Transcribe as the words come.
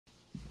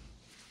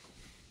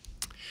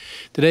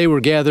Today we're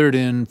gathered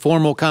in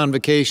formal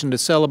convocation to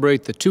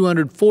celebrate the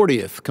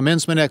 240th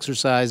commencement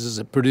exercises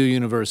at Purdue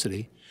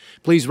University.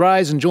 Please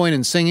rise and join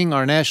in singing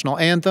our national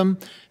anthem,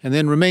 and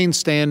then remain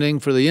standing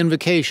for the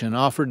invocation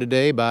offered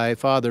today by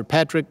Father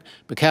Patrick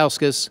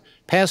Bukowskis,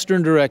 Pastor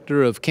and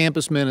Director of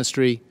Campus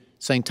Ministry,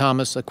 St.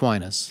 Thomas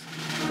Aquinas.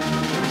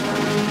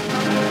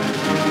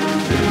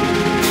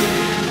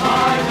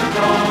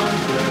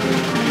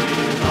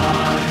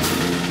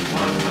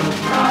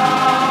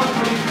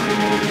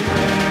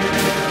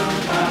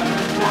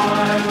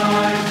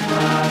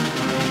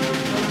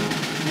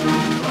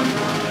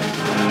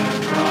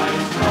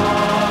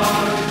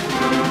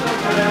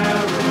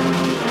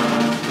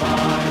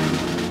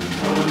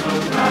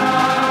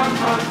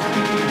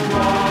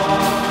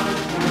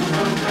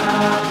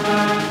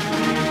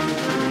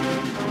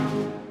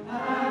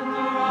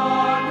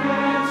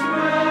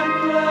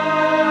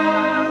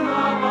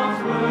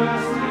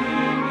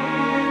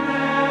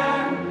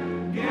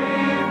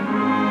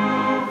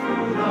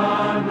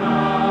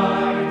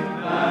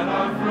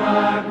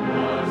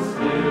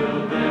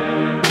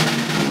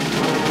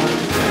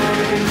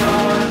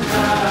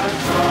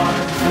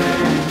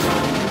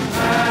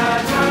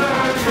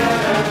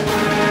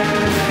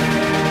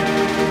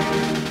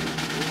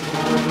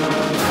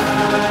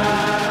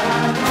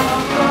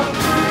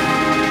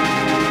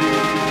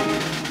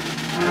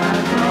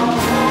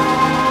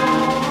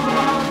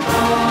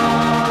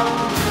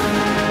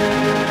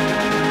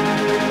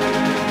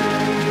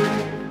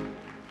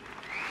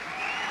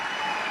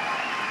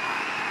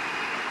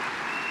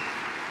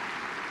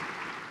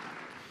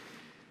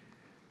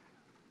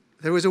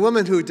 There was a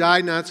woman who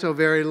died not so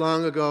very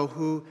long ago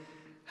who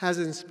has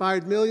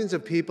inspired millions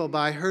of people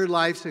by her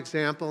life's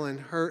example and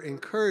her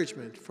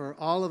encouragement for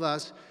all of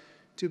us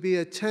to be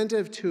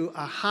attentive to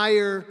a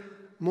higher,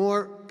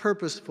 more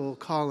purposeful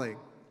calling.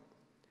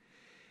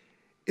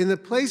 In the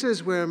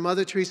places where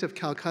Mother Teresa of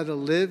Calcutta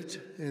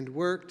lived and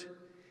worked,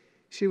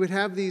 she would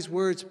have these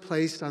words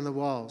placed on the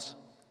walls.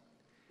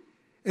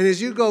 And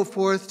as you go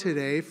forth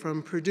today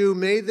from Purdue,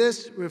 may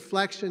this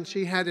reflection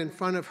she had in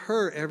front of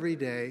her every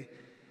day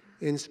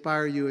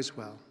inspire you as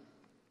well.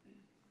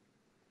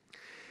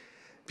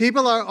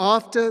 People are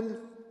often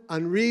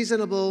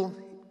unreasonable,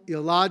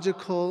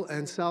 illogical,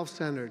 and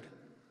self-centered.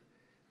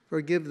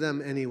 Forgive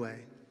them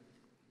anyway.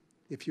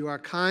 If you are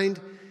kind,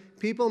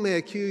 people may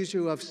accuse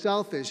you of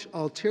selfish,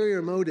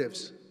 ulterior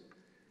motives.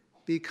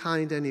 Be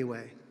kind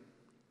anyway.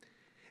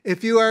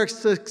 If you are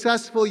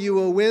successful, you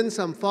will win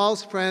some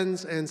false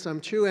friends and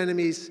some true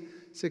enemies.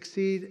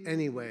 Succeed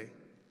anyway.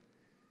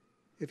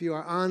 If you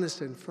are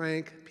honest and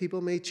frank,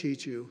 people may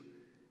cheat you.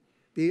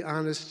 Be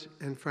honest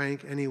and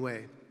frank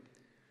anyway.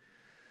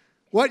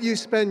 What you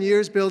spend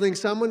years building,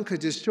 someone could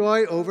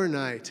destroy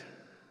overnight.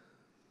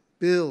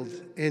 Build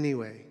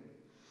anyway.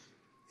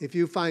 If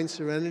you find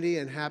serenity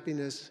and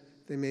happiness,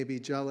 they may be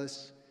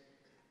jealous.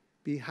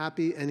 Be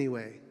happy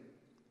anyway.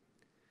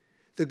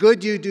 The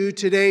good you do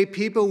today,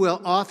 people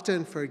will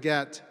often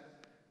forget.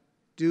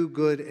 Do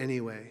good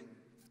anyway.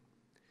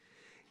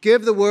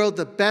 Give the world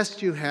the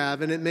best you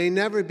have, and it may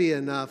never be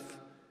enough.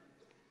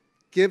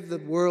 Give the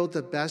world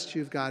the best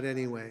you've got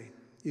anyway.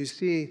 You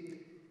see,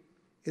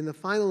 in the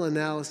final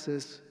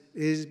analysis,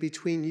 it is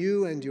between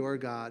you and your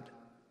God.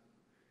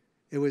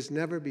 It was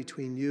never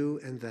between you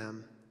and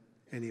them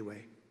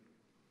anyway.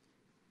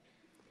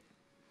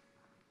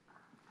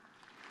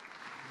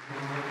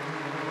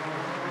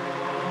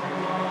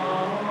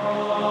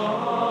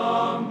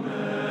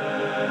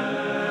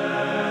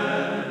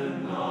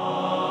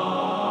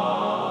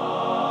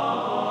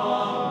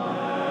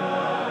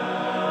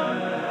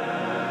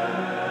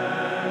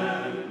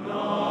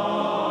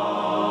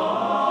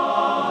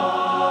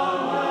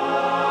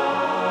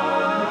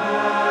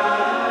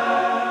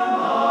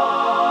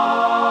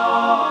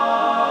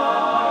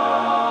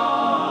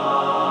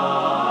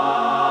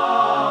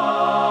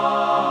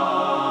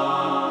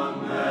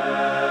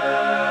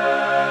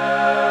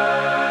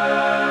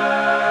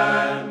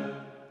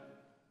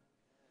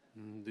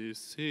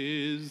 This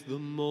is the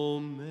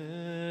moment,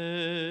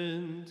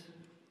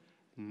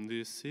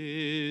 this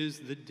is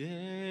the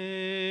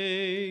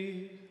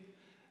day,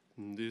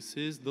 this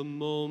is the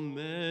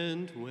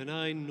moment when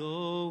I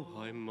know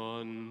I'm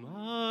on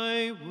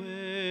my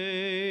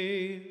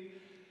way.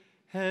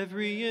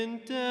 Every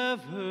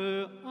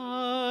endeavor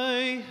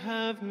I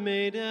have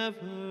made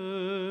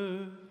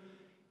ever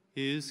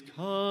is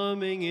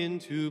coming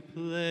into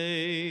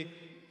play,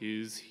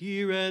 is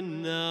here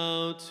and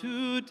now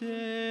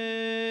today.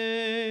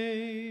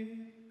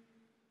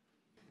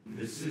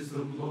 This is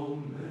the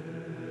moment.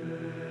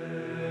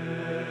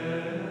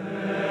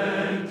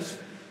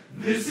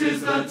 This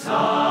is the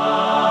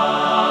time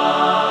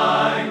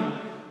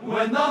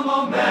when the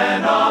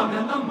momentum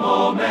and the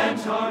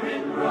moment are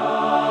in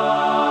rhyme.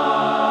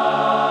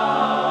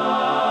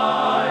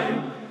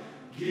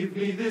 Give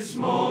me this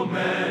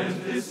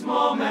moment, this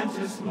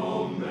momentous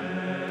moment.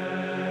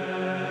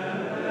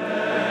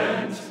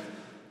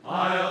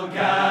 I'll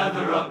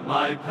gather up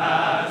my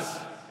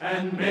past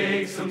and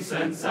make some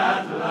sense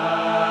at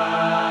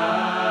last.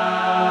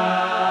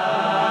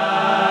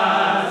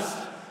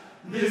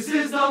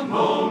 the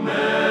moment,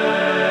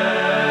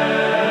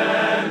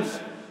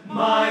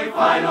 my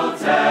final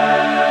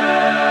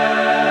test.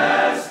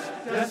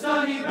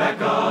 Destiny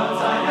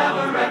beckons, I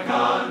never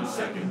reckon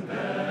second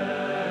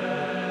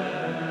best.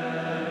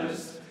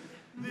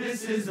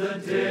 This is the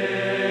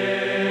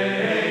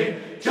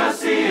day,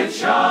 just see it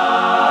shine,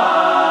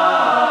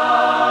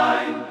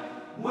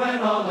 when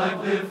all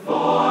I've lived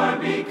for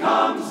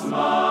becomes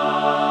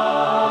mine.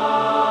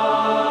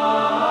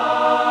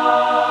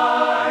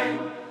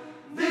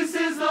 This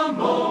is the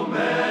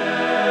moment,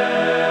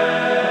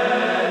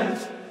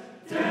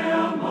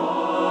 damn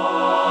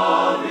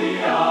all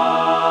the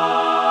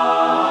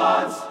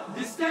odds.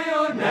 This day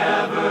or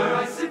never,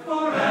 I sit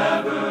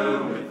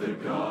forever with the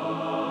gods.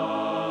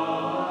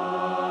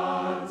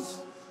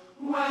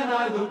 When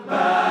I look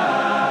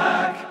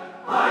back,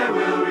 I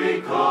will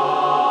recall,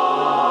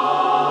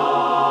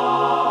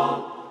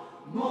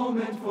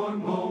 moment for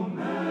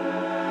moment,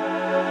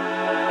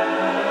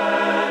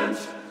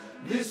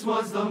 this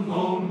was the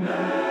moment,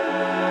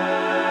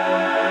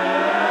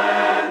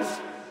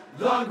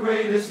 the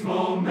greatest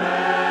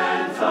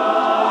moment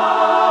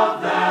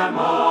of them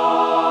all.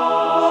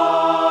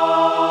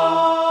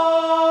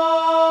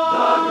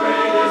 The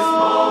greatest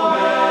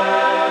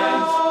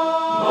moment,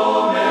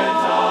 moment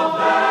of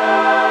them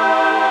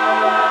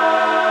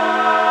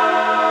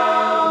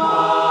all.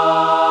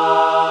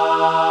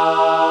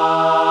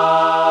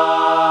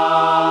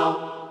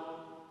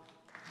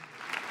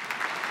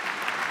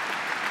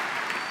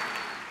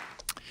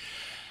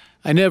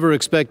 I never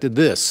expected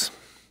this,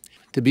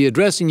 to be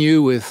addressing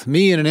you with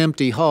me in an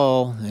empty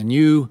hall and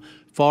you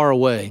far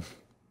away.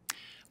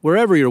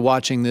 Wherever you're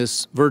watching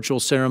this virtual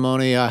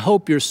ceremony, I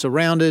hope you're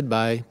surrounded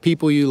by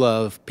people you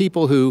love,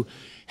 people who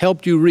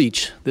helped you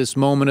reach this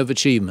moment of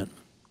achievement.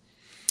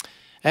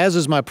 As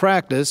is my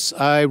practice,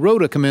 I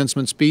wrote a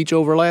commencement speech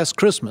over last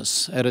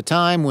Christmas at a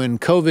time when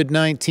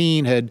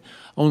COVID-19 had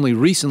only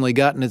recently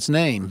gotten its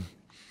name.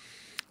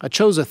 I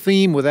chose a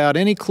theme without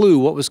any clue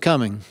what was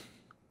coming.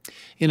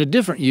 In a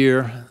different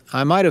year,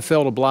 I might have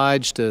felt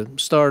obliged to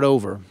start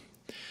over.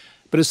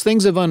 But as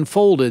things have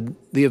unfolded,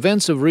 the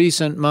events of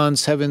recent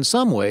months have in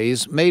some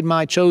ways made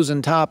my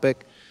chosen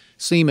topic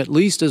seem at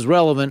least as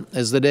relevant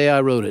as the day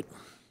I wrote it.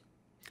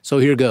 So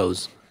here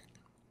goes.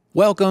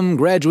 Welcome,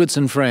 graduates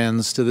and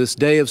friends, to this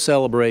day of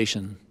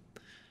celebration.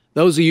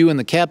 Those of you in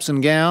the caps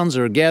and gowns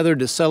are gathered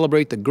to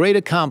celebrate the great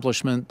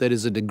accomplishment that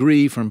is a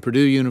degree from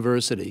Purdue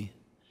University.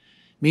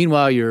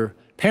 Meanwhile, your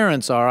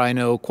parents are, I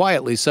know,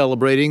 quietly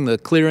celebrating the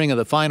clearing of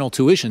the final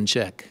tuition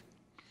check.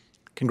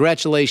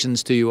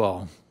 Congratulations to you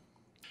all.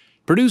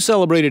 Purdue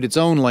celebrated its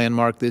own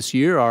landmark this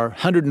year, our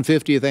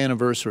 150th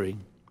anniversary.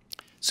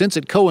 Since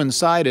it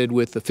coincided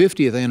with the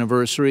 50th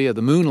anniversary of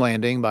the moon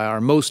landing by our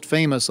most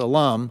famous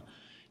alum,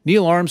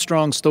 Neil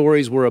Armstrong's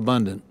stories were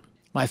abundant.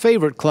 My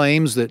favorite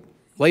claims that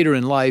later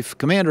in life,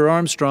 Commander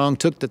Armstrong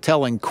took to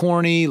telling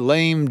corny,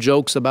 lame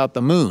jokes about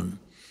the moon.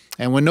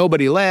 And when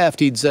nobody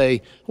laughed, he'd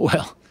say,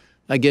 "Well,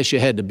 I guess you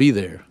had to be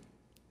there."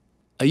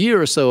 A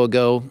year or so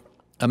ago,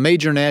 a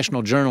major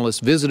national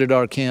journalist visited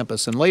our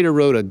campus and later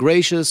wrote a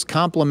gracious,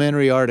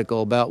 complimentary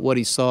article about what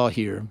he saw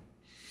here.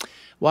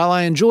 While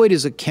I enjoyed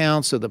his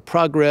accounts of the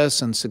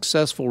progress and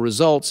successful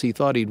results he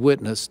thought he'd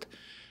witnessed,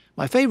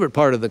 my favorite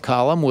part of the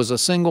column was a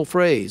single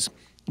phrase,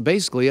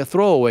 basically a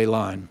throwaway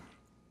line.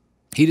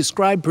 He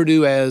described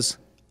Purdue as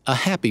a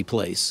happy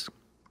place.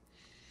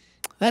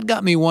 That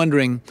got me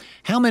wondering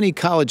how many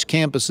college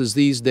campuses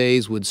these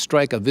days would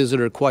strike a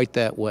visitor quite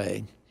that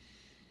way.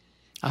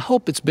 I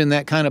hope it's been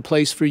that kind of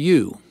place for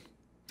you.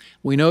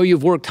 We know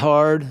you've worked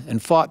hard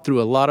and fought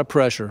through a lot of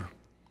pressure.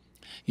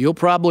 You'll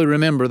probably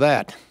remember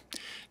that.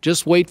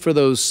 Just wait for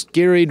those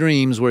scary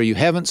dreams where you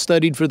haven't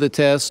studied for the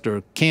test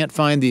or can't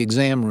find the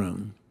exam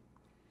room.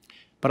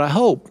 But I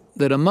hope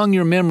that among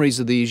your memories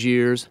of these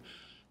years,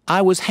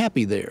 "I was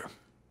happy there"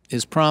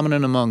 is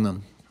prominent among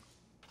them.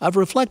 I've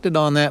reflected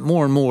on that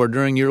more and more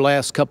during your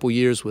last couple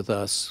years with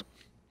us.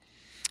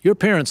 Your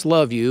parents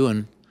love you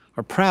and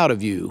are proud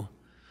of you,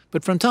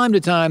 but from time to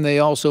time they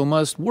also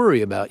must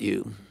worry about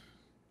you.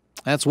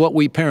 That's what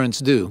we parents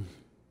do.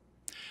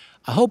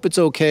 I hope it's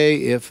okay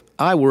if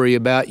I worry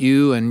about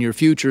you and your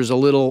futures a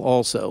little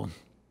also.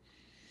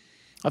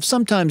 I've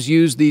sometimes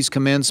used these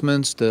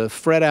commencements to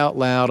fret out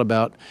loud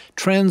about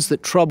trends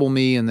that trouble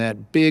me in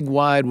that big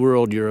wide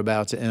world you're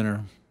about to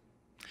enter.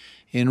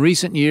 In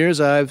recent years,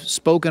 I've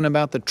spoken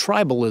about the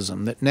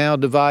tribalism that now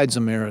divides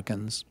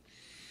Americans.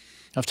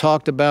 I've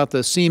talked about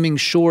the seeming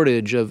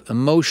shortage of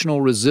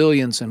emotional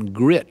resilience and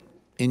grit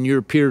in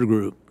your peer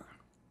group.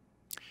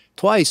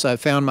 Twice I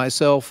found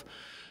myself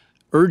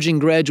urging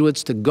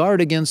graduates to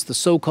guard against the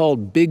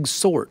so-called big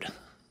sort,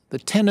 the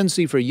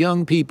tendency for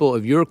young people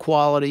of your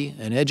quality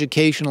and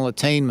educational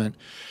attainment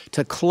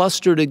to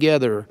cluster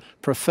together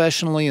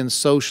professionally and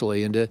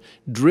socially and to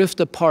drift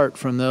apart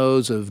from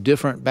those of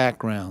different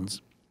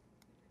backgrounds.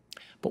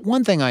 But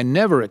one thing I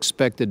never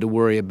expected to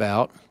worry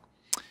about,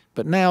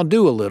 but now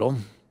do a little,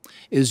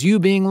 is you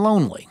being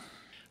lonely.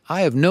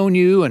 I have known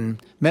you and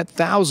met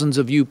thousands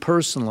of you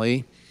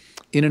personally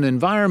in an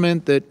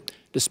environment that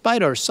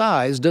despite our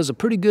size, does a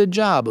pretty good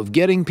job of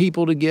getting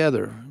people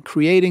together,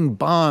 creating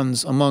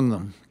bonds among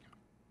them.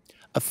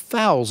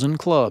 1,000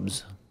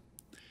 clubs,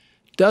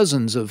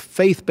 dozens of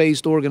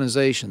faith-based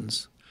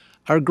organizations.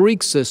 Our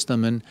Greek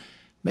system, and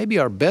maybe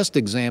our best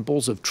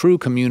examples of true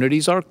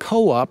communities, are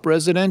co-op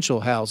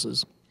residential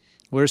houses,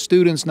 where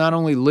students not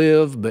only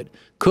live, but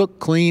cook,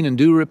 clean, and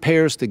do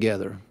repairs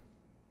together.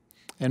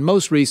 And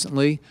most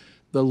recently,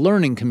 the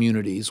learning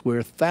communities,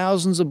 where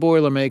thousands of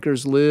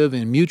boilermakers live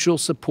in mutual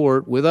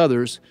support with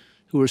others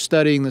who are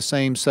studying the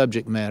same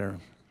subject matter.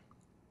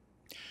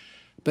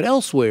 But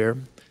elsewhere,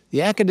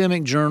 the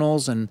academic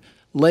journals and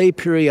lay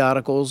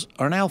periodicals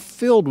are now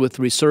filled with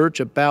research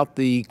about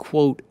the,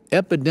 quote,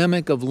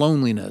 epidemic of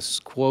loneliness,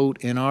 quote,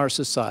 in our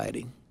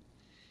society.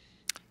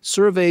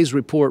 Surveys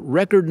report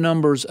record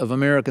numbers of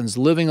Americans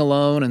living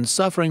alone and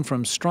suffering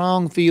from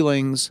strong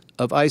feelings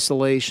of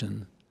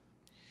isolation.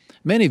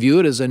 Many view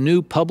it as a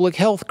new public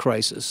health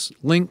crisis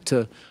linked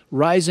to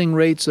rising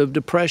rates of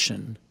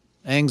depression,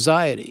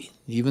 anxiety,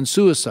 even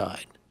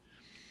suicide.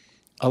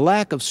 A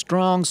lack of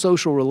strong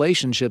social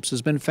relationships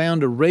has been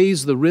found to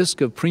raise the risk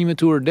of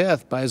premature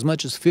death by as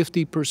much as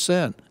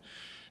 50%.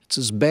 It's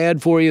as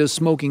bad for you as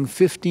smoking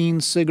 15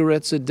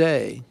 cigarettes a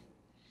day.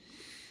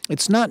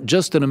 It's not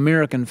just an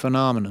American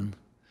phenomenon.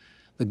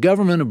 The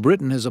government of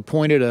Britain has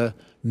appointed a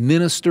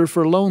minister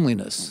for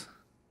loneliness,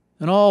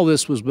 and all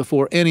this was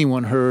before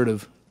anyone heard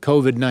of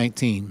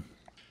COVID-19.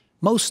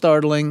 Most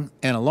startling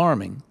and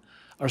alarming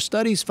are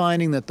studies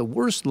finding that the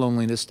worst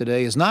loneliness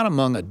today is not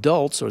among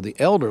adults or the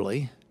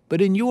elderly,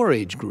 but in your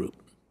age group.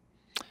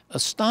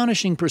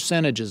 Astonishing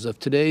percentages of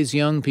today's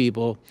young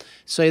people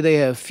say they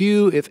have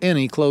few, if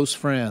any, close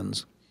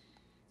friends.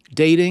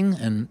 Dating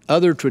and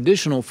other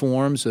traditional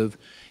forms of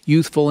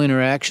youthful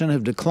interaction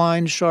have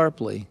declined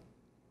sharply.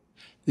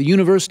 The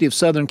University of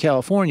Southern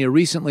California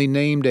recently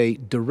named a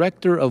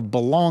Director of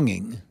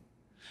Belonging,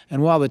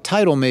 and while the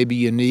title may be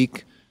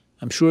unique,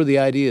 I'm sure the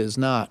idea is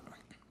not.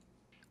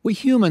 We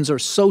humans are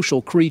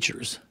social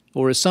creatures,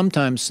 or as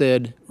sometimes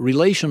said,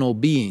 relational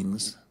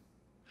beings.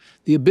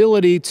 The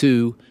ability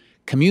to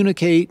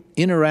communicate,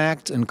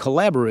 interact, and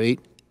collaborate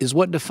is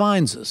what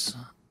defines us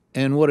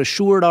and what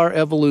assured our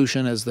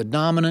evolution as the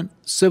dominant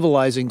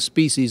civilizing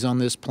species on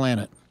this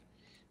planet.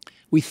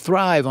 We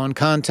thrive on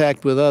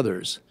contact with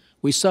others.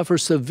 We suffer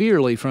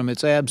severely from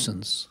its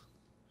absence.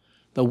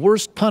 The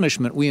worst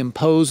punishment we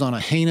impose on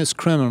a heinous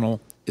criminal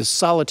is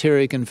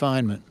solitary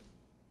confinement.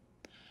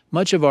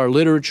 Much of our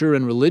literature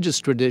and religious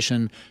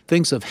tradition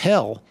thinks of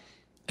hell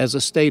as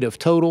a state of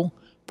total,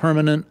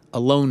 permanent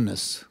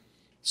aloneness.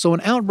 So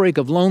an outbreak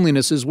of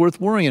loneliness is worth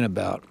worrying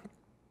about,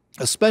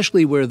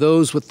 especially where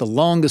those with the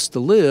longest to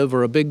live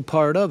are a big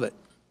part of it.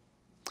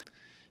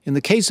 In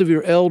the case of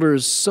your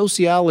elders,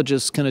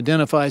 sociologists can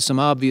identify some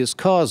obvious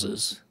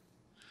causes.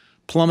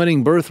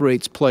 Plummeting birth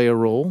rates play a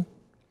role.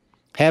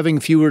 Having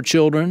fewer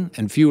children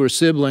and fewer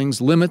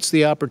siblings limits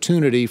the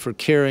opportunity for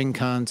caring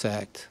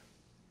contact.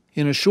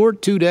 In a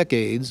short 2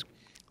 decades,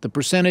 the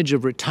percentage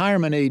of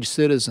retirement-age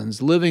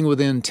citizens living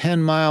within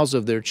 10 miles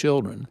of their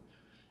children,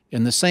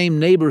 in the same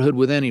neighborhood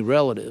with any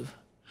relative,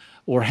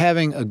 or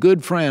having a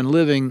good friend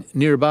living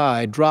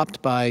nearby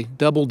dropped by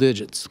double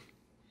digits.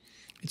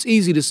 It's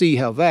easy to see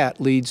how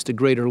that leads to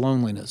greater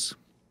loneliness.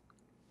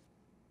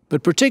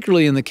 But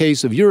particularly in the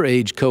case of your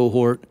age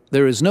cohort,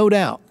 there is no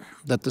doubt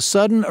that the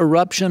sudden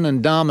eruption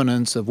and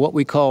dominance of what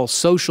we call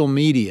social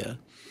media,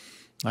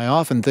 I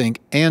often think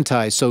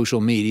anti-social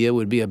media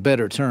would be a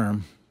better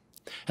term,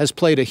 has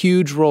played a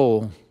huge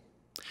role.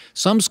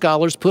 Some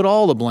scholars put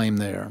all the blame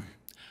there.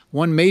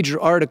 One major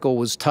article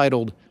was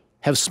titled,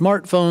 "Have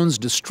Smartphones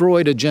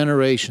Destroyed a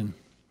Generation?"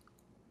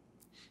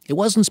 It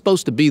wasn't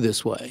supposed to be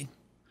this way.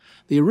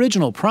 The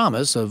original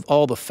promise of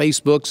all the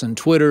Facebooks and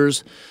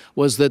Twitters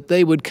was that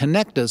they would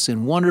connect us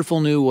in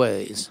wonderful new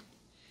ways.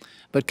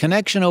 But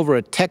connection over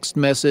a text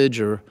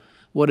message or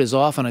what is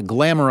often a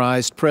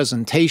glamorized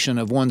presentation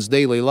of one's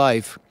daily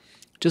life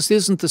just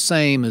isn't the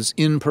same as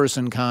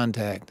in-person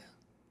contact.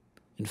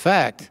 In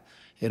fact,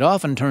 it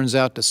often turns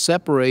out to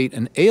separate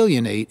and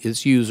alienate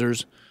its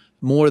users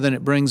more than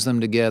it brings them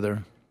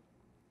together.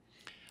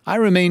 I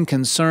remain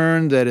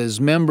concerned that as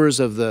members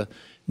of the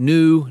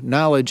new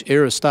knowledge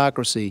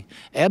aristocracy,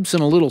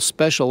 absent a little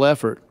special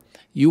effort,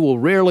 you will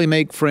rarely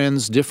make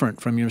friends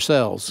different from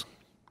yourselves.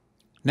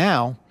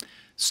 Now,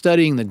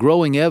 studying the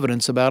growing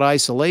evidence about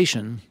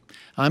isolation,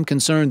 I'm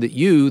concerned that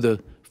you, the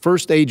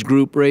first age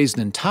group raised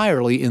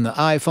entirely in the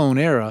iPhone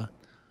era,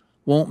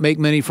 won't make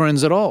many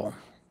friends at all.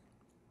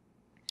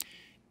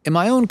 In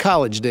my own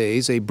college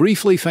days, a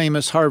briefly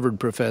famous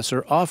Harvard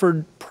professor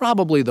offered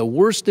probably the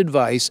worst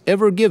advice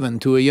ever given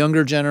to a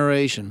younger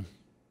generation.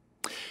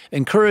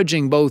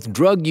 Encouraging both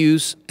drug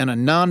use and a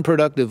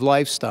non-productive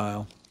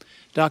lifestyle,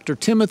 Dr.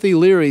 Timothy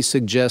Leary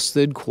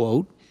suggested,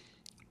 quote,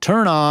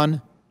 "Turn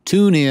on,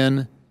 tune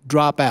in,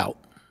 drop out."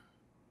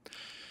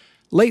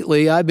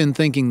 Lately, I've been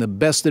thinking the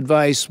best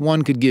advice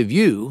one could give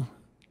you,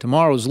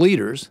 tomorrow's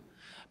leaders,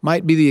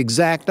 might be the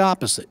exact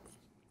opposite.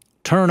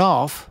 Turn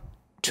off,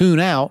 tune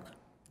out,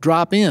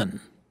 drop in.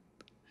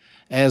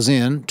 as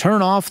in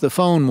turn off the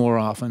phone more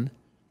often,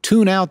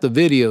 tune out the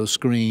video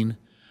screen,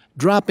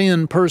 drop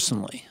in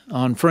personally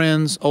on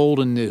friends old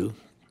and new.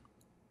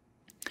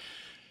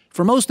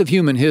 For most of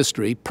human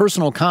history,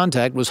 personal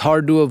contact was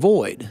hard to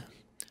avoid.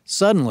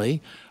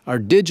 Suddenly, our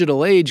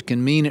digital age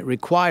can mean it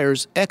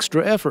requires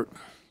extra effort.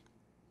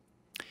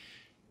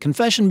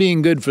 Confession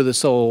being good for the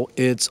soul,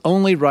 it's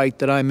only right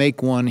that I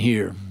make one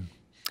here.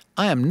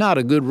 I am not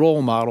a good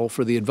role model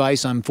for the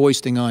advice I'm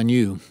foisting on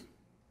you.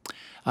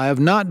 I have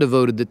not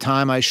devoted the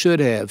time I should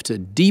have to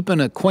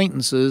deepen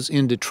acquaintances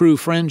into true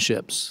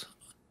friendships,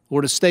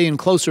 or to stay in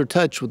closer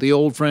touch with the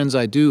old friends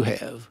I do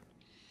have.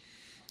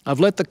 I've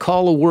let the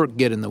call of work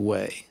get in the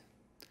way.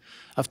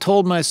 I've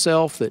told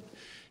myself that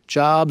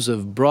jobs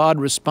of broad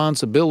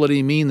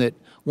responsibility mean that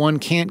one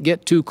can't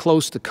get too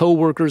close to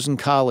coworkers and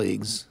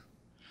colleagues.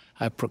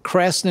 I've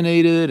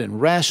procrastinated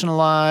and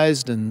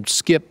rationalized and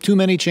skipped too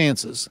many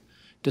chances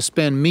to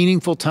spend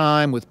meaningful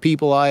time with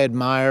people I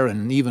admire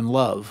and even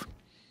love.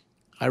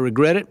 I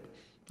regret it,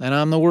 and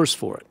I'm the worse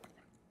for it.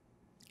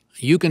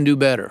 You can do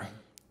better.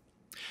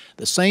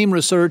 The same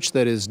research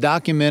that is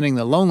documenting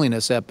the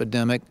loneliness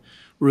epidemic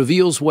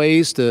reveals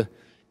ways to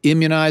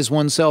immunize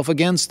oneself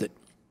against it.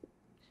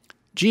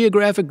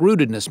 Geographic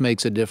rootedness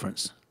makes a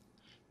difference.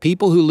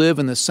 People who live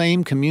in the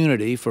same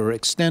community for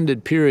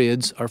extended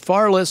periods are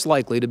far less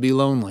likely to be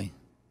lonely.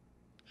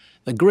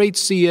 The great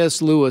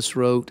C.S. Lewis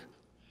wrote,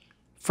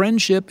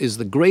 "Friendship is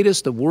the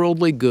greatest of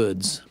worldly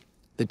goods,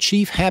 the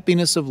chief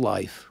happiness of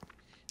life.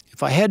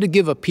 If I had to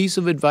give a piece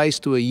of advice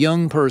to a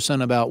young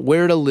person about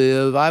where to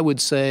live, I would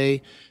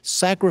say,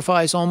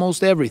 sacrifice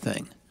almost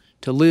everything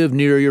to live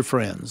near your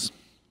friends."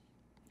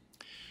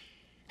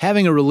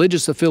 Having a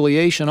religious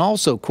affiliation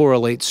also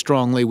correlates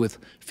strongly with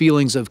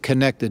feelings of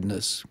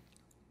connectedness.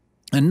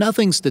 And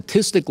nothing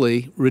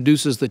statistically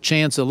reduces the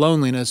chance of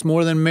loneliness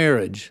more than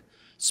marriage,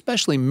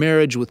 especially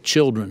marriage with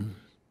children.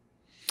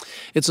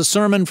 It's a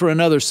sermon for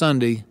another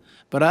Sunday,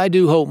 but I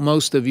do hope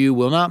most of you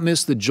will not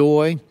miss the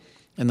joy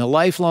and the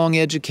lifelong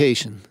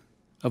education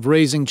of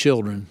raising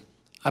children.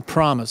 I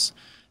promise,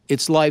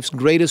 it's life's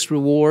greatest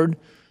reward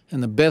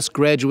and the best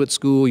graduate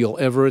school you'll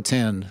ever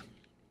attend.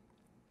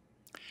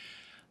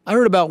 I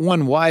heard about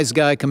one wise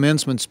guy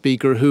commencement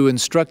speaker who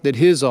instructed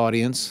his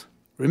audience,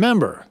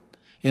 remember,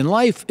 in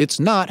life it's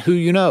not who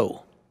you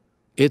know,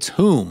 it's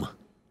whom.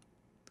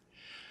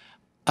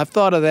 I've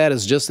thought of that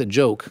as just a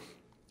joke,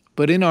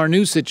 but in our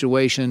new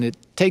situation it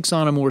takes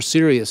on a more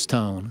serious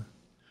tone.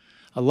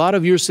 A lot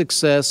of your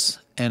success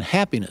and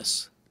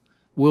happiness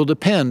will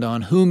depend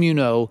on whom you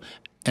know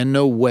and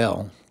know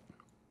well.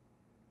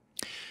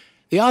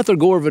 The author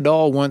Gore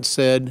Vidal once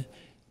said,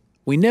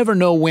 "We never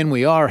know when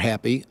we are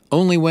happy,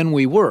 only when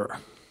we were."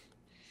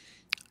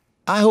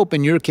 I hope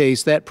in your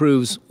case that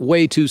proves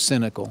way too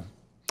cynical,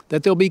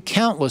 that there'll be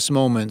countless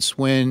moments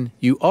when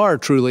you are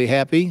truly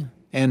happy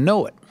and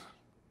know it.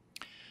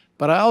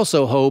 But I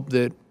also hope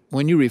that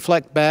when you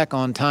reflect back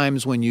on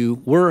times when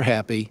you were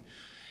happy,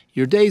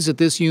 your days at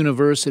this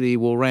university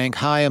will rank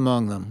high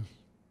among them.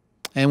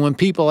 And when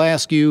people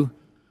ask you,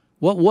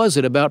 what was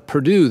it about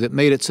Purdue that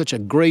made it such a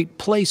great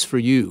place for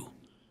you?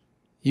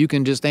 You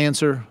can just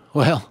answer,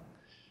 well,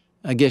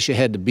 I guess you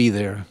had to be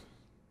there.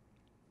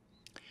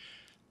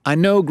 I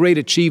know great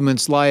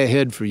achievements lie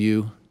ahead for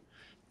you.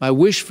 My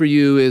wish for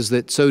you is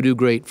that so do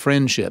great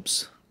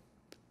friendships.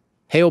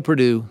 Hail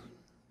Purdue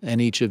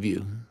and each of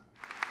you.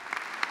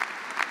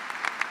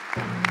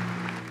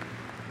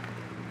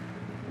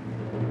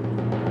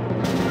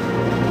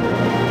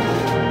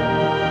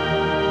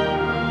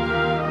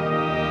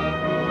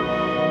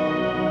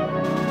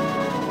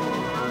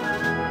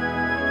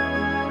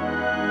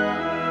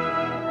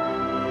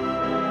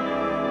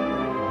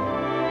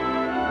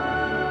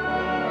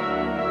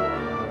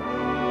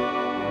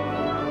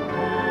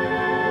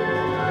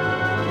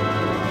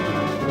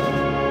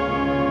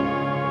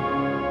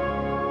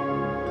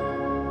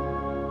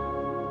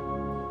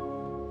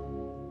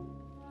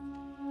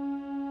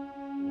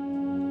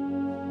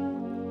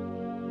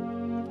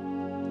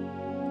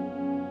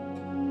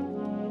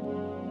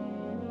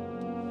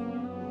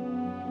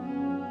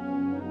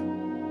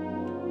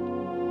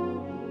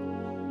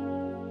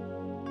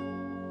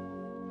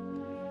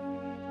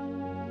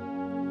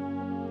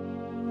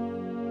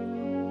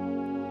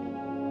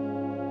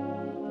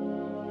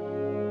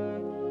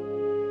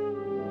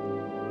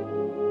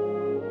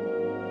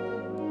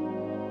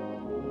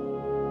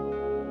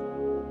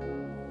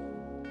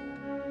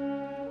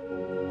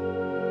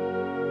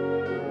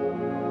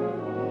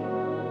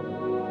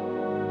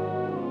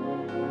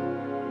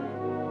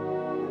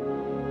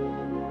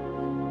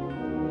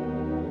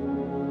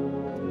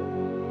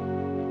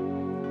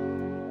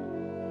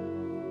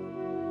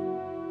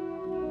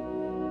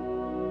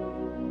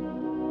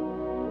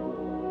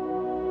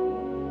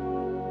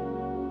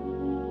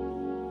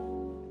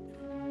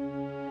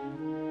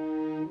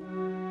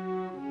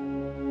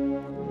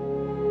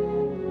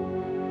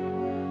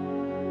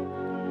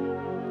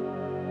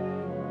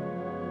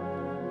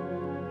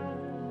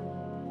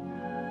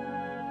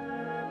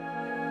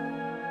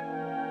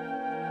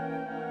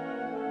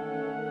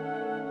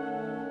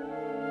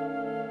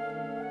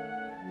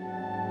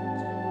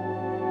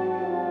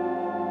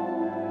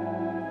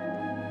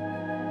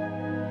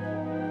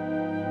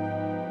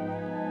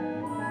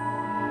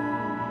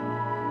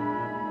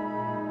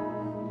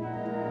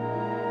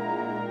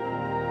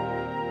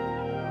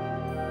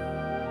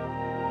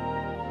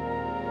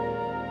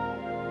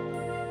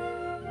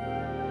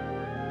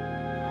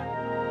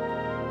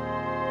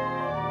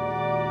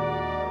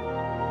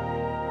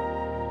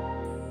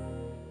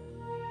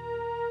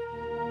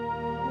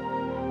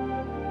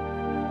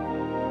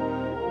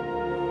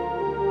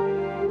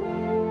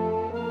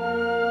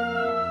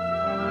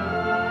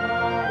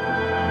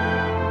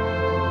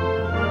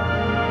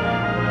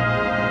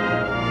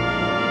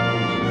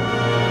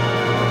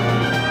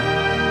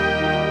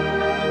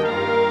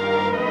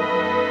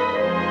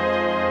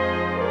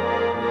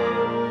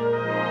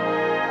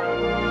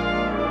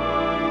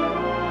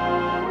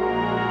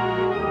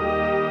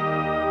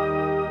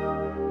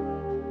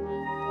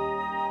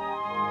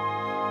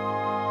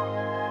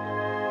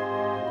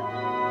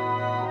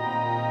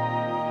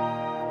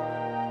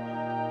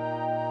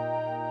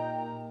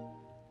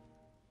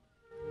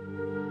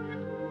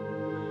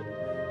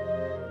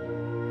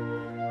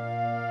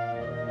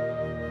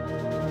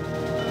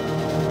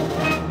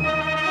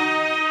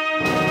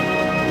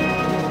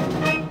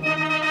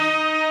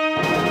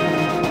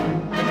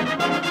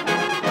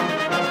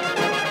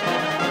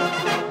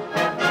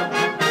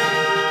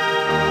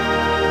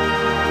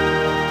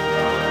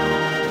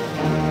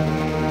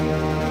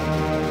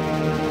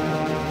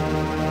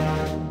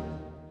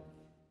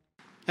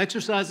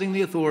 Exercising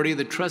the authority of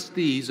the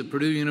trustees of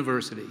Purdue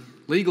University,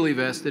 legally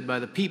vested by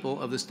the people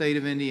of the state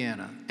of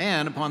Indiana,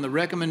 and upon the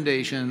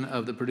recommendation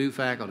of the Purdue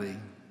faculty,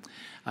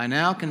 I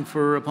now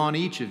confer upon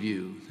each of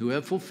you who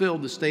have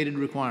fulfilled the stated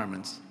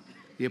requirements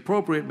the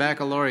appropriate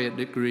baccalaureate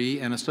degree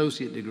and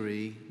associate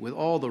degree with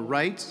all the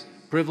rights,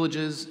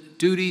 privileges,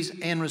 duties,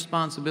 and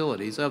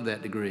responsibilities of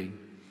that degree.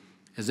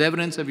 As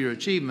evidence of your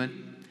achievement,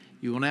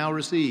 you will now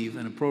receive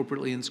an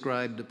appropriately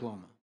inscribed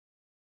diploma.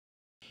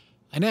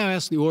 I now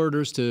ask the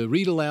orators to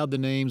read aloud the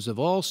names of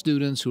all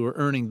students who are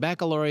earning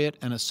baccalaureate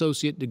and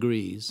associate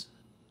degrees.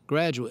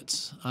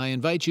 Graduates, I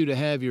invite you to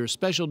have your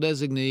special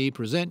designee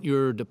present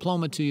your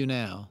diploma to you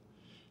now.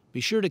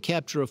 Be sure to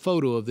capture a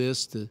photo of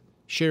this to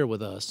share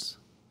with us.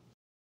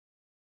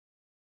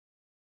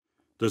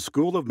 The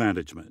School of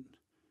Management,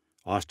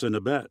 Austin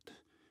Abet,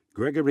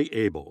 Gregory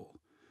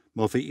Abel,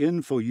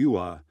 Mofi'in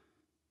Foyua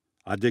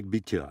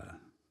Adigbitya,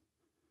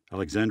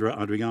 Alexandra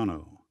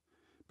Adriano,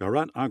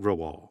 Bharat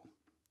Agrawal,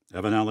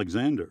 Evan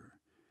Alexander,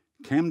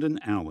 Camden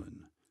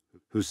Allen,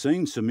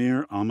 Hussein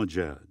Samir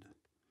Al-Majed,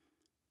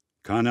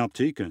 Khan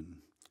Altikan,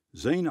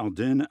 Zain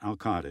Al-Din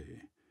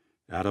Al-Qadi,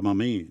 Adam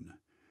Amin,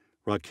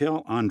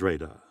 Raquel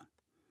Andrada,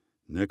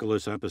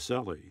 Nicholas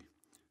Apicelli,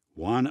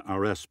 Juan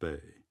Arespe,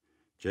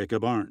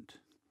 Jacob Arndt,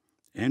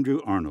 Andrew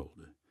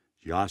Arnold,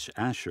 Yash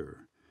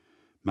Asher,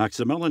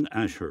 Maximilian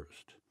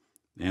Ashurst,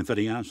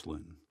 Anthony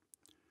Aslin,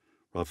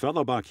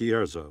 Rafaela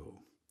Bacchierzo,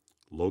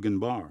 Logan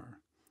Barr,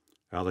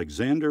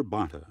 Alexander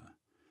Bata,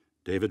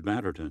 David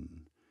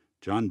Matterton,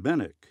 John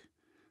Bennick,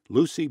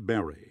 Lucy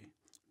Berry,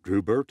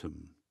 Drew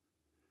Burton,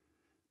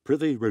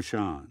 Prithi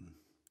Rashan,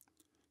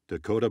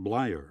 Dakota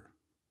Bleiler,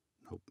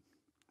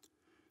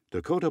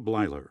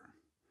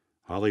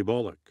 Holly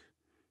Bullock,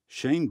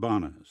 Shane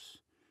Bonas,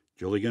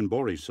 Julian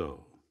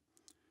Borisov,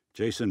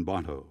 Jason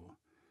Botto,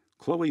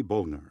 Chloe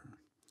Bogner,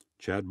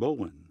 Chad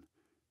Bowen,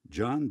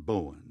 John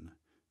Bowen,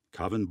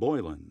 Coven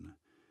Boylan,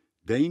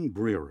 Dane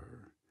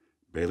Breerer,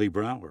 Bailey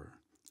Brower,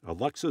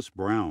 Alexis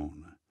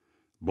Brown,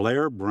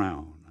 Blair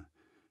Brown,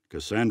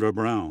 Cassandra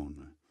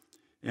Brown,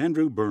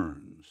 Andrew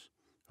Burns,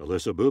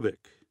 Alyssa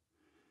Bubik,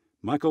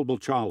 Michael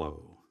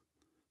Bolchalo,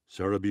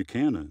 Sarah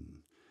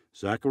Buchanan,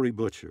 Zachary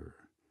Butcher,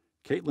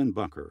 Caitlin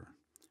Bucker,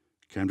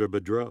 Kendra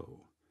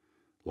Bedreau,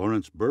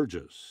 Lawrence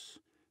Burgess,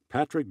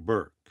 Patrick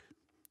Burke,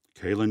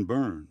 Kaylin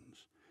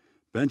Burns,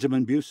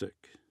 Benjamin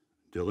Busick,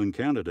 Dylan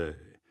Canaday,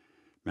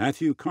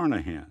 Matthew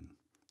Carnahan,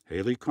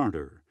 Haley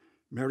Carter,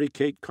 Mary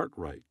Kate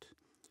Cartwright,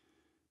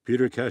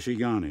 Peter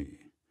Kashiani,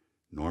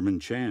 Norman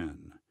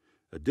Chan,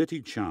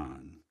 Aditi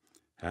Chan,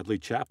 Hadley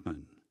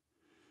Chapman,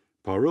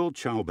 Parul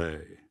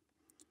Chaubey,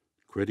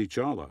 Kriti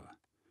Chawla,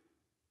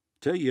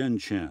 Taeyen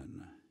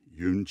Chen,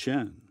 Yun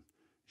Chen,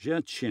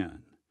 Jia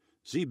Chen,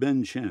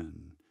 Ziben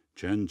Chen,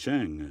 Chen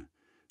Cheng,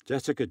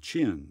 Jessica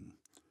Chin,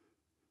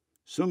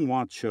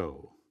 Sung-Hwa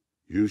Cho,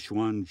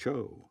 Yuxuan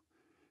Cho,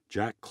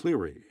 Jack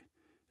Cleary,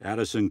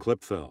 Addison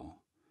Klipfel,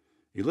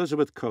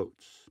 Elizabeth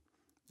Coates,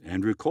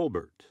 Andrew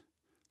Colbert,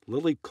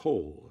 Lily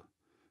Cole,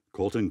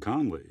 Colton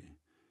Conley,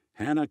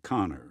 Hannah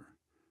Connor,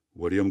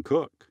 William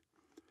Cook,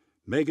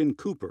 Megan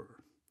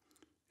Cooper,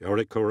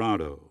 Eric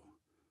Corrado,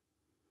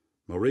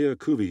 Maria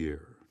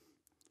Cuvier,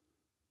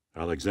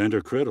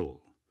 Alexander Criddle,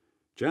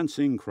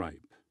 Jensing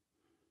Kripe,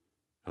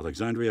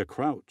 Alexandria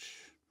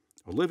Crouch,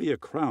 Olivia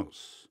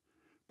Krause,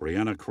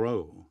 Brianna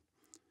Crow,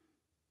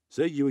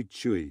 Zeyui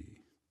Chui,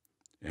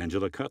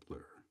 Angela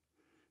Cutler,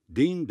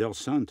 Dean Del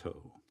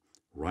Santo,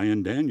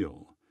 Ryan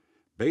Daniel,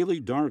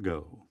 Bailey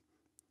Dargo,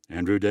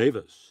 Andrew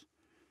Davis,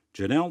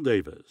 Janelle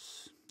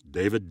Davis,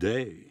 David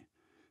Day,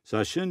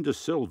 Sachin De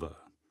Silva,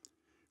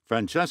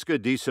 Francesca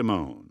Di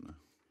Simone,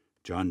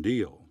 John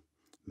Deal,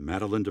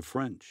 Madeline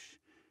DeFrench,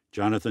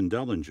 Jonathan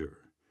Dellinger,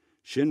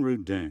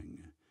 Shinru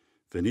Deng,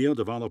 Vinil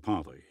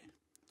Devalapalli,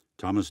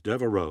 Thomas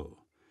Devereaux,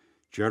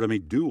 Jeremy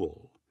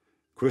Duell,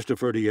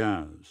 Christopher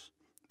Diaz,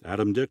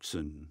 Adam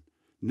Dixon,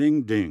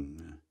 Ning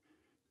Ding,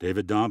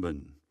 David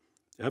Dobbin,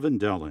 Evan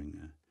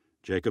Delling,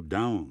 Jacob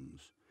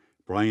Downs,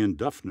 Brian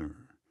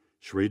Duffner,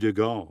 Sri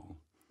DeGaulle,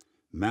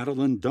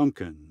 Madeline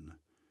Duncan,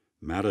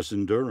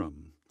 Madison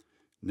Durham,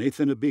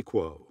 Nathan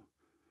Abiquo,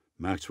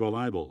 Maxwell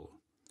Eibel,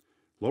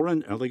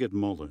 Lauren Elliott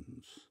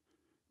Mullins,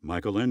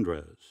 Michael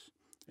Endres,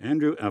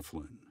 Andrew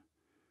Eflin,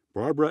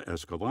 Barbara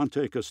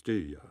Escalante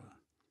Castilla,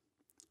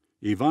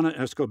 Ivana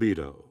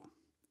Escobedo,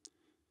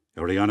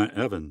 Ariana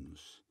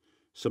Evans,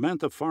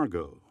 Samantha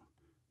Fargo,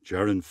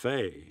 Jaron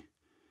Fay,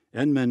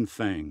 Enmin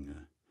Feng,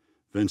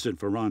 Vincent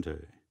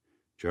Ferrante,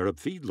 Jared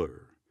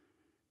Fiedler,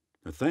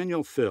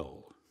 Nathaniel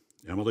Phil,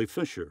 Emily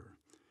Fisher,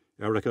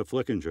 Erica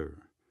Flickinger,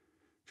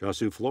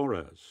 Jasu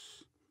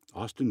Flores,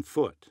 Austin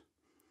Foote,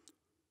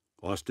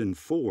 Austin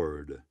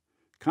Ford,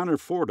 Connor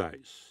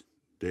Fordyce,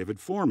 David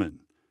Foreman,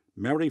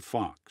 Mary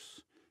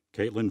Fox,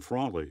 Caitlin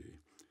Frawley,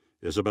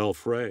 Isabel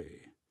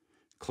Frey,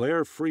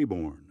 Claire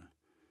Freeborn,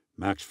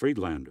 Max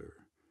Friedlander,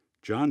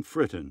 John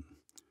Fritten,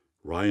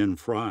 Ryan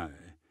Fry,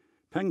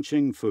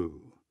 Pengqing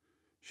Fu,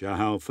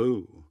 Xiahao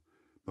Fu,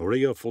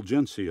 Maria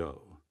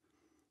Fulgencio,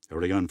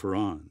 Ariane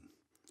Ferran,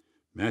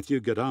 Matthew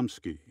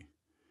Gadomski,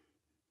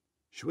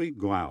 Shui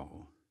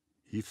Guao,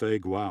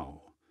 Ife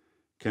Guao,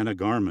 Kenna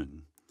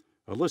Garman,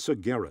 Alyssa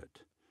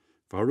Garrett,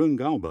 Farun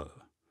Galba,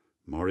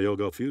 Mario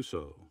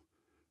Galfuso,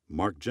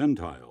 Mark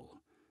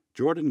Gentile,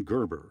 Jordan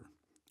Gerber,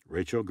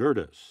 Rachel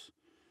Gertis,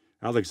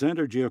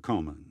 Alexander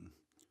Giacomin,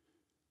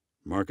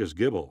 Marcus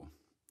Gibble,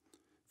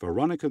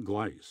 Veronica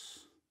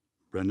Gleiss,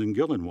 Brendan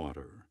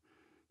Gillenwater,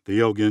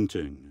 Theo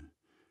Ginting,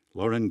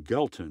 Lauren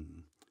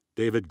Gelton,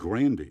 David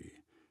Grandy,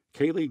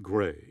 Kaylee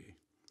Gray,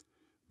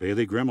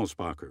 Bailey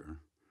Gremmelsbacher,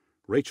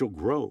 Rachel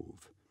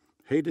Grove,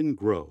 Hayden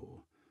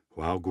Grow,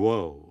 Hua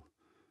Guo,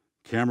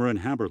 Cameron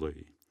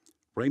Haberly,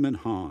 Raymond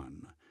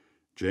Hahn,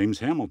 James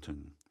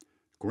Hamilton,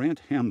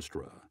 Grant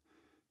Hamstra,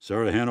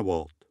 Sarah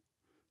Hannawalt,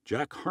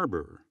 Jack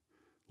Harbour,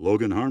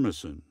 Logan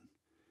Harmison,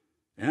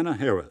 Anna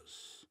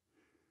Harris,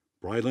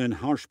 Brylan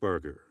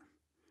Harshberger,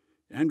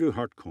 Andrew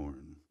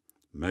Hartkorn,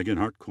 Megan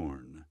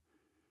Hartkorn,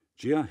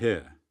 Jia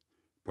He,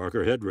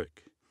 Parker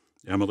Hedrick,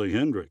 Emily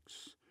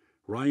Hendricks,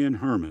 Ryan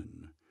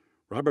Herman,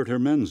 Robert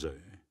Hermenze,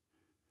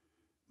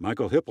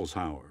 Michael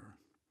Hippelshauer,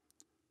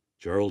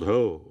 Gerald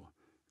Ho,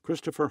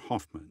 Christopher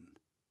Hoffman,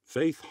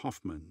 Faith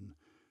Hoffman,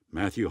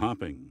 Matthew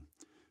Hopping,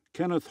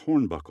 Kenneth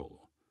Hornbuckle,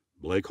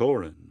 Blake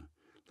Horan,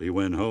 Li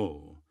Wen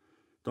Ho,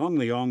 Dong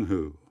Liang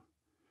Hu,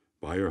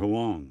 Bayer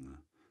Huang,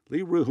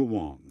 Li Ru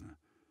Huang,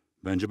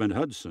 Benjamin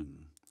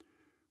Hudson,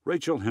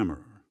 Rachel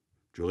Hemmer,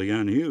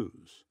 Julianne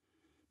Hughes,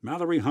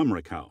 Mallory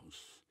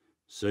Humrickhouse,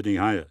 Sidney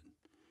Hyatt,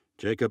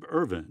 Jacob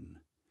Irvin,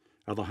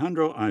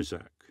 Alejandro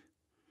Isaac,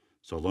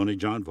 Soloni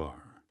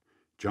Jadvar,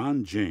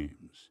 John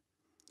James,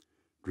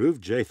 Dhruv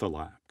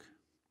Jathalak,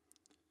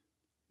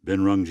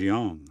 Binrung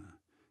Jiang,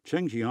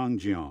 Cheng Jiang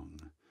Jiang,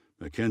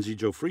 Mackenzie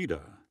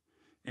Jofrida,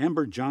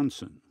 Amber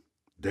Johnson,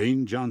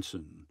 Dane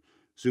Johnson,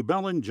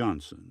 Zubelin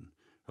Johnson,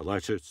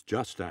 Alexis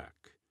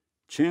Justak,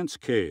 Chance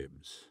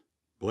Cabes,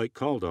 Blake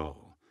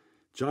Caldall,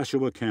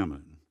 Joshua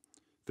Kamen,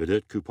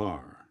 Vidit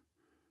Kupar,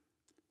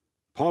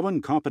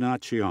 Pawan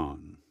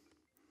Kompanachian,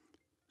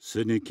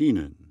 Sidney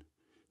Keenan,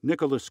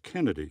 Nicholas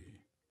Kennedy,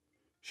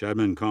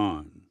 Shadman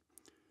Khan,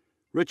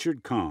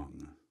 Richard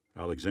Kong,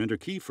 Alexander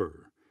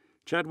Kiefer,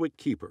 Chadwick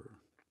Keeper,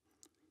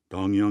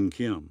 Dong Young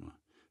Kim,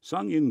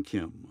 Sung Yun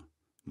Kim,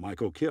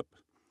 Michael Kipp,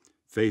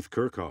 Faith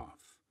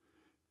Kirchhoff,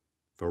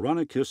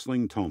 Veronica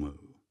Kissling Tomu,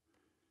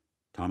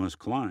 Thomas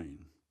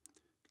Klein,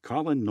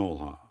 Colin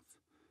Nolhoff,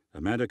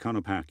 Amanda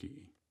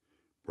Konopaki,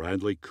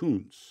 Bradley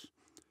Kuntz,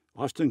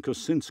 Austin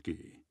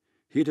Kosinski,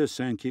 Hita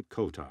Sankip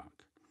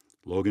Kotak,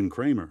 Logan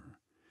Kramer,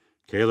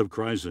 Caleb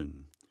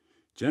Kreisen,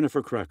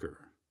 Jennifer Krecker,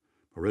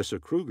 Marissa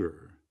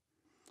Kruger,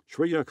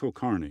 Shreya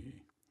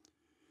Kulkarni,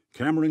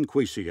 Cameron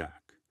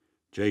Kwesiak,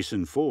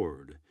 Jason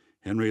Ford,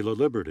 Henry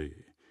LaLiberty,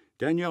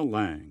 Danielle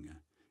Lang,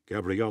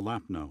 Gabrielle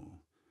Lapno,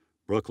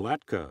 Brooke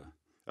Latka,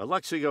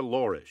 Alexia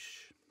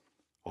Lorish,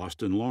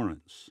 Austin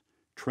Lawrence,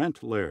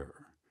 Trent Lair,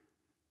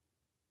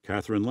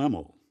 Catherine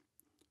Lemmel,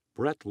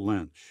 Brett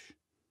Lynch,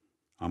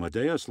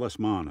 Amadeus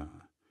Lesmana,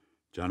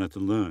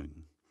 Jonathan Lung,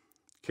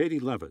 Katie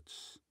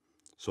Levitz,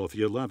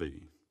 Sophia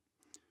Levy,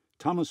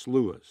 Thomas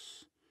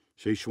Lewis,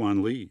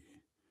 Shishuan Li,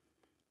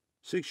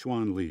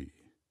 Sixuan Li,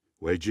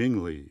 Wei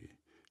Jing Li,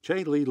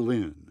 Che Li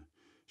Lin,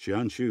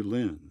 Xianshu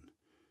Lin,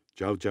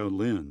 Zhao Zhao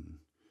Lin,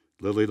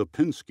 Lily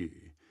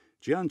Lipinski,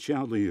 Jian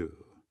Xiao Liu,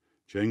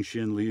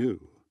 Zhengxian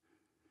Liu,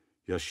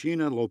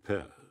 Yashina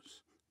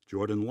Lopez,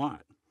 Jordan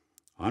Lott,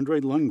 Andre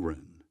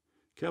Lundgren,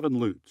 Kevin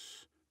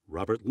Lutz,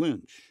 Robert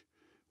Lynch,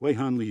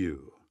 Weihan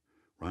Liu,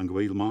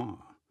 Rangui Ma,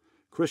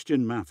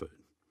 Christian Maffett,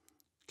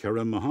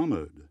 Karim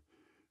Muhammad,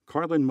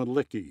 Carlin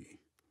Malicki,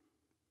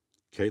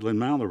 Caitlin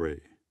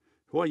Mallory,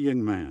 Hua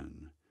Ying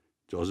Man,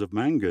 Joseph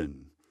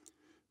Mangan,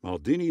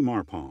 Maldini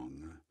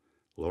Marpong,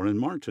 Lauren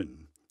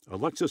Martin,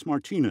 Alexis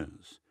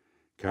Martinez,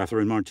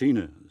 Catherine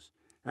Martinez,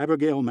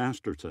 Abigail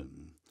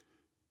Masterton,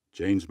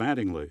 James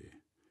Mattingly,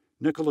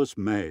 Nicholas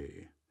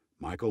May,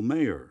 Michael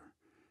Mayer,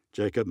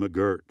 Jacob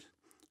McGirt,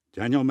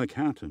 Daniel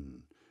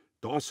McHatton,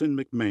 Dawson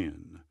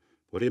McMahon,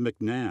 Woody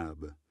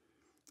McNabb,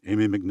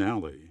 Amy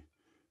McNally,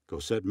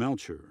 Cosette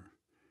Melcher,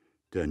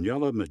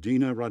 Daniela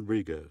Medina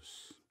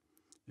Rodriguez,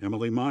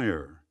 Emily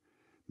Meyer,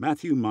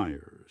 Matthew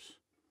Myers,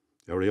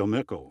 Ariel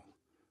Mickle,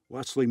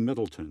 Wesley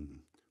Middleton,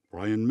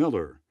 Brian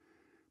Miller,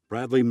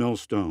 Bradley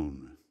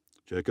Millstone,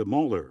 Jacob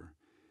Moeller,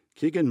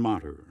 Keegan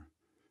Motter,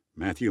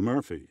 Matthew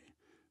Murphy,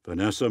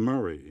 Vanessa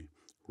Murray,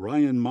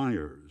 Ryan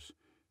Myers,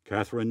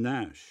 Catherine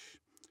Nash,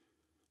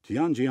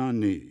 Tianjian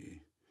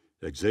Ni,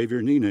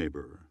 Xavier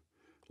Nienaber,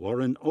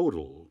 Lauren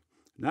Odell,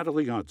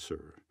 Natalie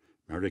Otzer,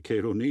 Mary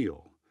Kate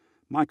O'Neill,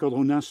 Michael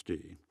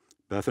Onesti,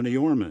 Bethany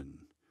Orman,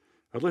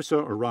 Alyssa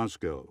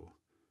Orozco,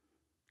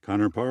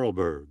 Connor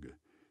Parlberg,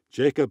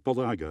 Jacob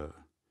Balaga,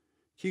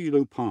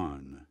 Kilu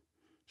Pan,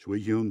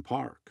 Shui Yoon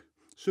Park,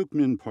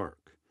 Sukmin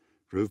Park,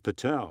 Dhruv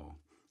Patel,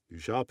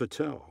 Yusha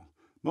Patel,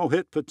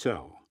 Mohit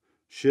Patel,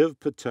 Shiv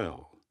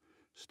Patel,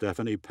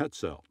 Stephanie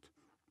Petzelt,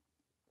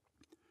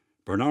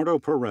 Bernardo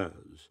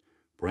Perez,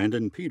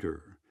 Brandon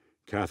Peter,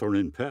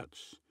 Catherine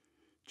Petz,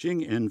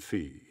 Jing En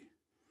Fee,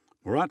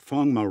 Murat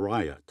Fong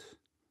Marayat,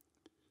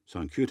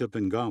 Sankuta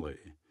Bengali,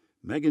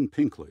 Megan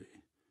Pinkley,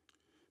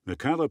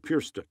 Michaela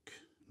Pierstick,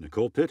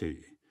 Nicole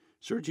Pitti,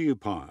 Sergio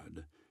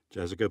Pod,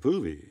 Jessica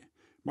Puvi,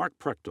 Mark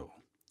Prechtel,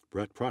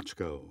 Brett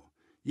Prochko,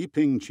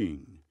 Yiping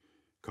Ching,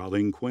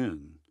 Colleen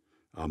Quinn,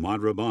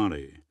 Ahmad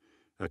Rabbani,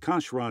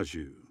 Akash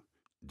Raju,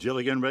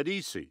 Jillian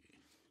Radisi,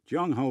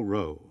 Jung Ho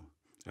Ro,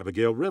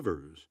 Abigail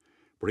Rivers,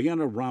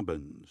 Brianna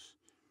Robbins,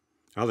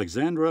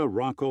 Alexandra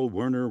Rocco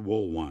Werner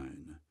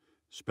Woolwine,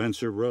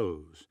 Spencer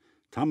Rose,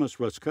 Thomas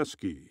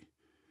Ruskowski,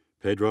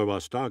 Pedro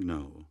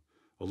Rostagno,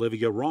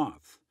 Olivia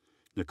Roth,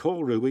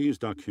 Nicole Ruiz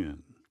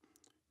Daquin,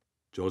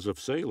 Joseph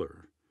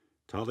Saylor,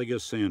 Talia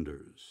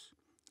Sanders,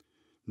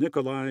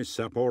 Nikolai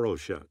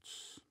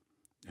Saporoshets,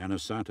 Anna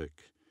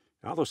Satik,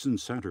 Allison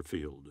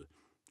Satterfield,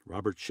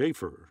 Robert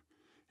Schaefer,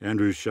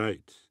 Andrew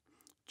Scheidt,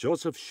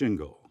 Joseph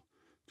Shingle,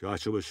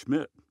 Joshua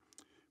Schmidt,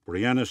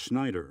 Brianna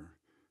Schneider,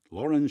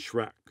 Lauren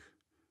Schreck,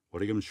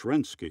 William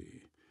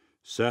Shrensky,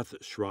 Seth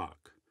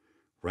Schrock,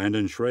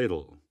 Brandon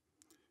Schradel,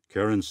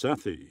 Karen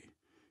Sethi,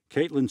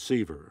 Caitlin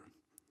Seaver,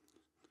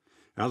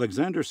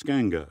 Alexander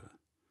Skanga,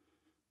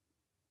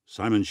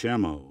 Simon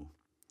Shamo,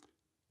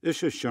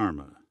 Isha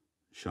Sharma,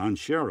 Sean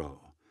Sharrow,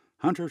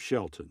 Hunter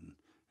Shelton,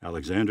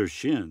 Alexander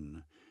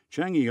Shin,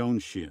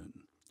 Chang-Yeon Shin,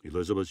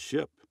 Elizabeth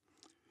Ship,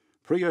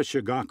 Priya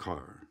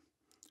Shagakar,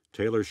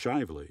 Taylor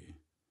Shively,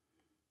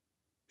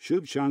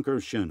 Shub Shankar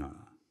Shinha,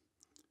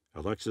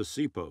 Alexis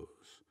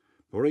Sipos,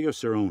 Boria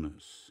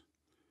Saronis,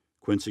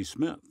 Quincy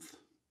Smith,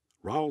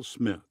 Raul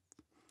Smith,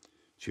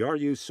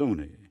 Chiaryu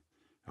Soni,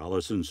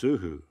 Allison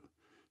Suhu,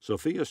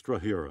 Sophia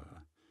Strahira,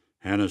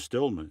 Hannah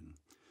Stillman,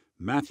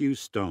 Matthew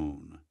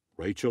Stone,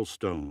 Rachel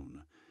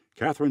Stone,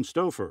 Catherine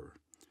Stouffer,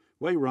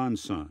 Wei-Ron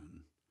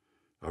Sun,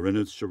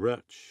 Arinith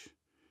Sharech,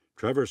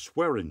 Trevor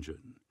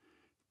Swearingen,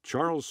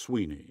 Charles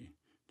Sweeney,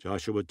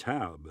 Joshua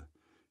Tabb,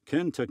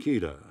 Ken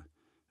Takita,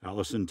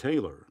 Allison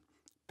Taylor,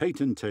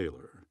 Peyton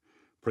Taylor,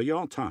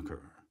 Priyal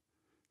Thakur,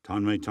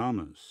 Tanmay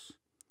Thomas,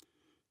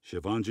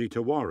 Shivanji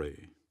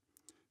Tiwari,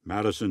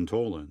 Madison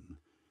Tolan,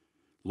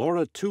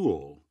 Laura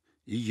Toole,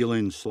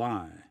 Yilin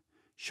Sly,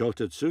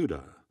 Shota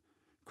Tsuda,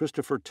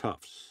 Christopher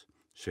Tufts,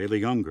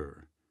 Shaylee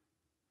Unger,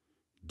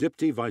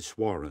 Dipti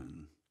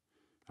Vaiswaran,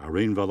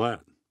 Irene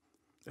Vallette,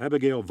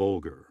 Abigail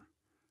Volger,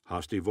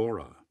 Hasti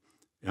Vora,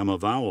 Emma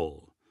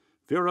Vowell,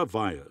 Vera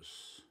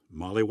Vyas,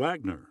 Molly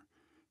Wagner,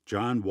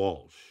 John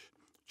Walsh,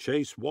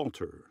 Chase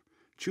Walter,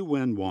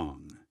 Chu-Wen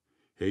Wang,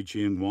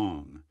 Hei-Ching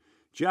Wang,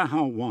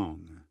 Jiahao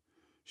Wang,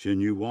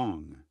 Xin-Yu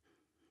Wang,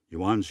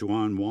 Yuan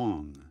Xuan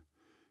Wang,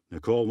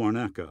 Nicole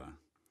Warnecka,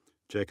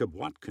 Jacob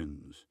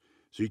Watkins,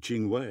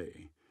 Ziqing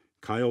Wei,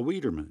 Kyle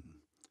Wiederman,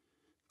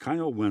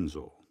 Kyle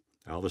Wenzel,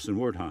 Allison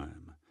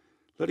Wertheim,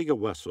 Lydia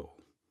Wessel,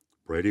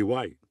 Brady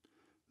White,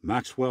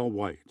 Maxwell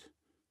White,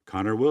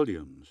 Connor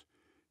Williams,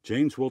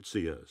 James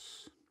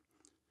Wiltzius,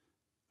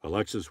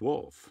 Alexis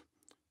Wolf,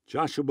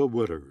 Joshua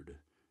Woodard,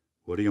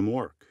 William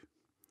Work,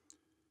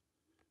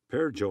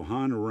 Per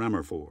Johann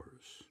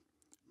Rammerfors,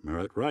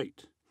 Merritt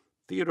Wright,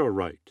 Theodore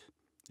Wright,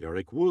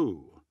 Eric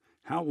Wu,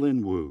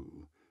 Hao-Lin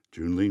Wu,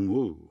 Junlin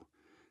Wu,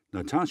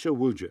 Natasha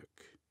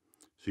Wujik,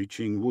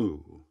 Ziqing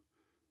Wu,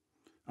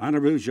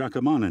 Anaru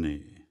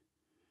Jakamanani,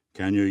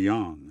 Kanya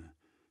Yang,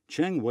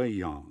 Cheng Wei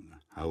Yang,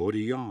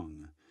 Haodi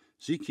Yang,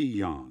 Ziki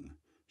Yang,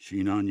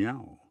 Xinan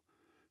Yao,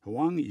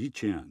 Huang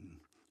Yichen,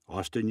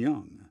 Austin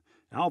Young,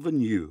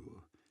 Alvin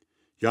Yu,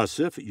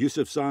 Yasif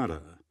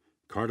Yusufzada,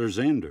 Carter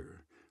Zander,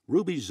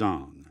 Ruby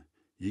Zhang,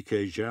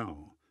 Yike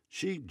Zhao,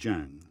 Shi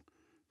Zheng,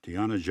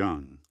 Tiana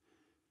Zhang,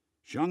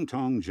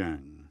 Xiangtong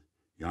Zheng,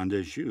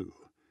 Yande Xu,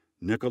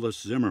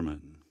 Nicholas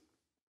Zimmerman.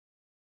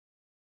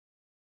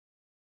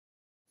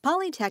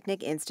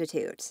 Polytechnic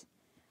Institute,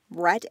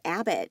 Brett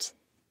Abbott,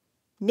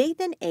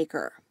 Nathan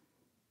Aker,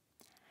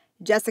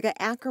 Jessica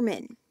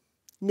Ackerman,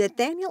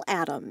 Nathaniel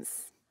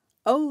Adams,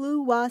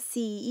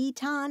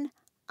 Oluwasiitan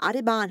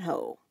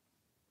Adebanho,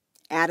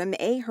 Adam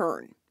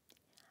Ahern,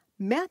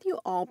 Matthew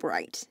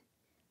Albright,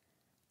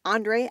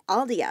 Andre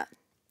Aldia,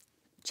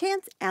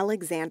 Chance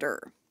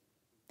Alexander,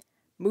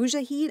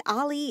 Mujahid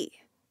Ali,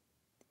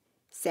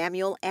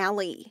 Samuel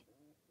Ali,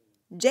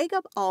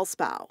 Jacob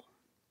Alspow,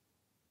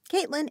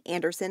 Caitlin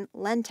Anderson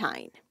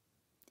Lentine,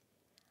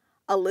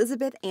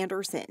 Elizabeth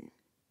Anderson,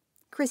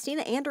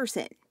 Christina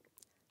Anderson,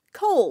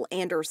 Cole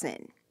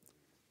Anderson,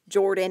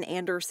 Jordan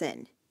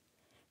Anderson,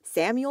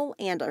 Samuel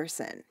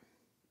Anderson,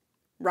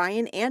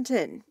 Ryan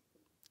Anton,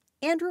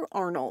 Andrew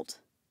Arnold,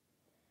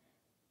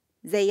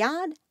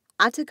 Zayad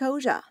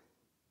Atakoja,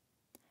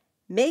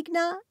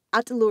 Meghna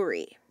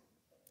Ataluri,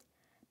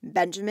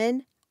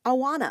 Benjamin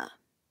Awana,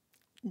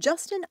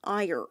 Justin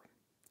Iyer,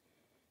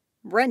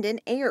 Brendan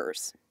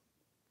Ayers,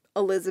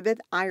 Elizabeth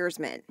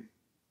Eyersman,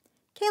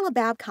 Kayla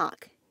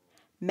Babcock,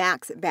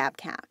 Max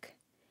Babcock,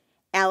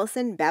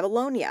 Allison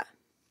Babylonia,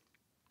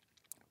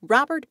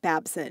 Robert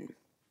Babson,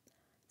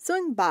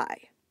 Sung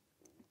Bai,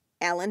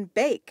 Alan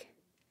Bake,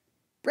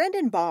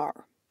 Brandon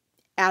Barr,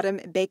 Adam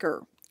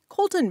Baker,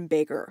 Colton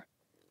Baker,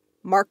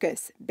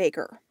 Marcus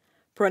Baker,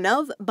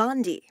 Pranav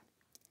Bondi,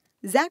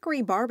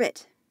 Zachary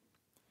Barbett,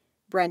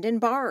 Brendan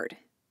Bard,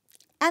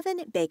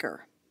 Evan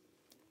Baker,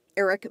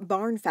 Eric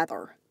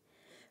Barnfeather,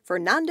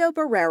 Fernando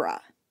Barrera,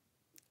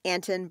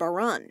 Anton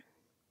Barun,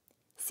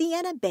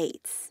 Sienna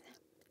Bates,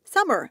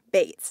 Summer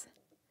Bates,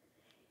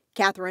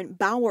 Catherine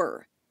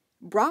Bauer,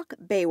 Brock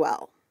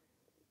Baywell,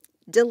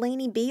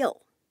 Delaney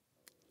Beal,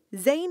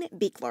 Zane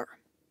Beekler,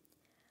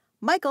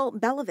 Michael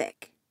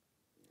Belovic,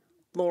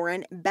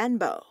 Lauren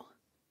Benbow,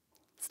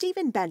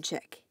 Stephen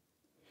Benchick,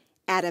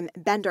 Adam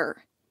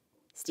Bender,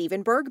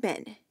 Stephen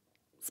Bergman,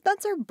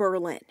 Spencer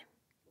Berlin,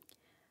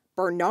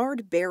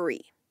 Bernard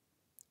Berry,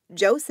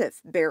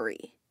 Joseph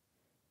Berry,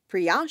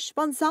 Priyash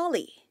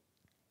Bonsali,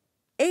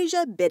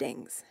 Asia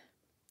Biddings,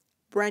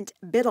 Brent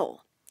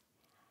Biddle,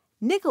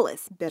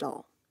 Nicholas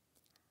Biddle,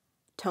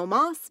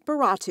 Tomas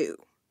Baratu,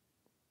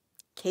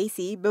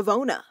 Casey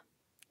Bavona,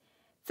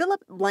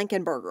 Philip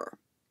Blankenberger,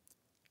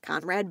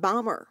 Conrad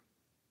Bomber,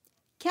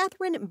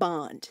 Catherine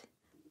Bond,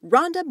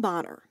 Rhonda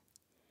Bonner,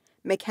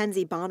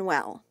 Mackenzie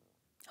Bonwell,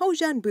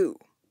 Hojan Bu,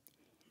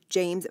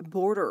 James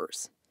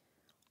Borders,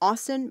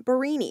 Austin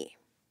Barini,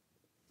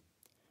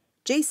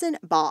 Jason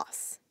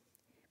Boss,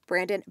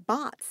 Brandon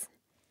Botts,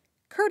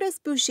 Curtis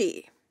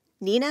Bouchy,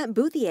 Nina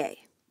Bouthier,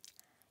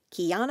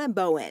 Kiana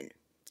Bowen,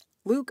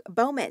 Luke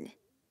Bowman,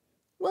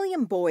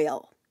 William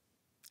Boyle,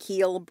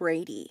 Keel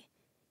Brady,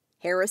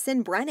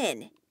 Harrison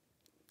Brennan,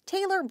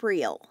 Taylor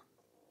Briel,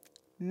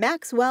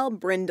 Maxwell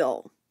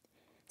Brindle,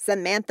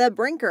 Samantha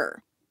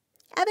Brinker,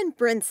 Evan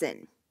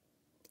Brinson,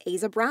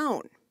 Asa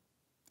Brown,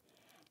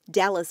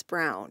 Dallas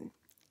Brown,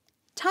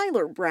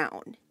 Tyler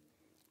Brown,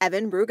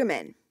 Evan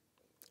Brueggemann,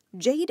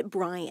 Jade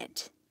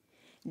Bryant,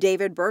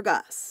 David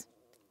Burgos,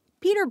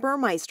 Peter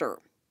Burmeister,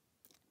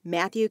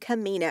 Matthew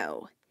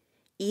Camino,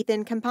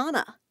 Ethan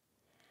Campana,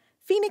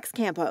 Phoenix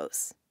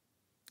Campos,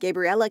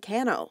 Gabriella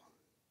Cano,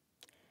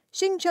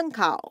 Xingcheng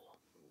Kao,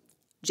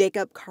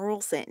 Jacob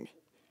Carlson,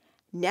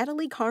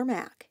 Natalie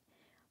Carmack,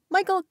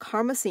 Michael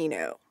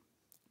Carmesino,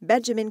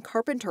 Benjamin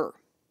Carpenter,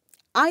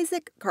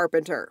 Isaac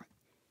Carpenter,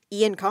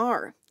 Ian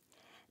Carr,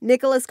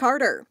 Nicholas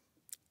Carter,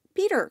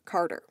 Peter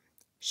Carter,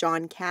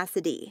 Sean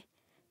Cassidy,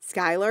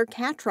 Skylar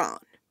Catron,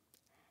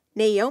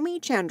 Naomi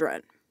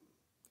Chandran,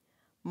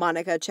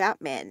 Monica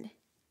Chapman,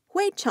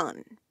 Hui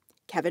Chun,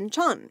 Kevin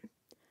Chun,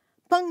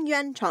 Peng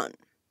Yuan Chun,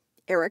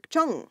 Eric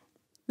Chung,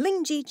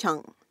 Lingji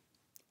Chung,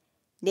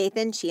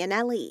 Nathan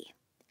Chianelli,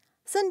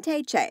 Sun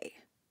Tae Che,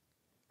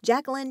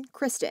 Jacqueline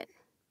Kristen,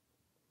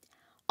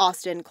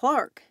 Austin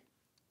Clark,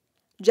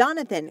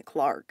 Jonathan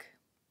Clark,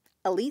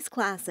 Elise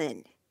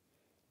Klassen,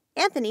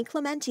 Anthony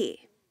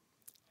Clementi,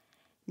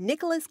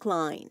 Nicholas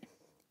Klein,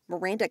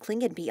 Miranda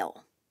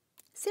Klingenpeel,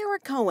 Sarah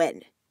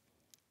Cohen,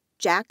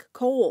 Jack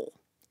Cole,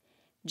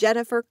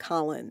 Jennifer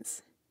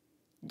Collins,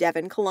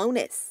 Devin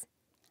Colonis,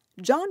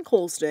 John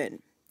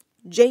Colston,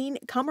 Jane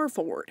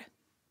Comerford,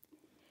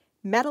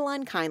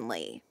 Madeline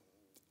Kindly,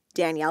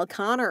 Danielle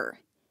Connor,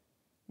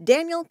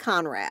 Daniel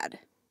Conrad,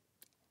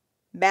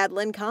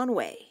 Madeline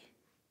Conway,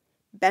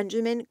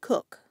 Benjamin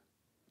Cook,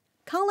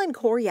 Colin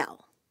Coriel,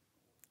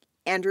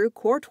 Andrew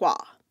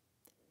Courtois,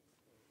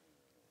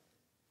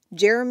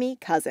 Jeremy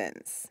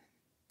Cousins,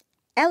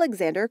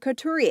 Alexander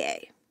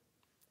Couturier,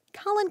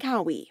 Colin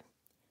Cowie,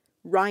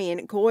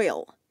 Ryan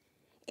Coyle,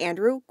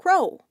 Andrew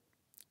Crow,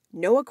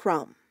 Noah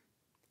Crum,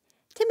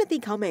 Timothy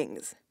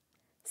Cummings,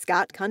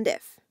 Scott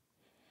Cundiff,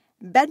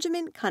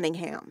 Benjamin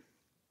Cunningham,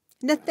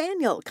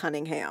 Nathaniel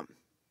Cunningham,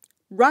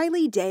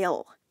 Riley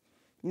Dale,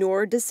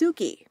 Noor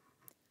Dasuki,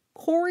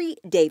 Corey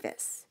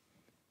Davis,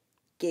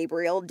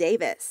 Gabriel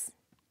Davis,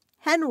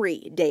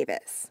 Henry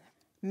Davis,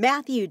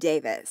 Matthew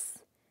Davis,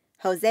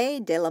 Jose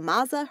de la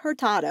Maza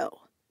Hurtado,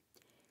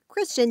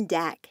 Christian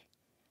Deck,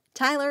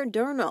 Tyler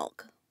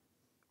Durnulk,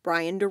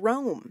 Brian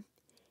Derome,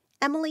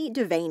 Emily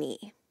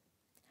Devaney,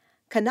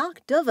 Kanak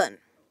Duvan,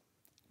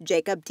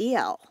 Jacob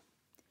DL,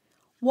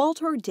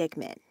 Walter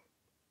Dickman,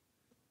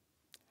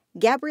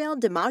 Gabrielle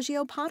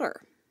DiMaggio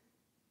Potter,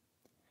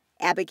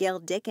 Abigail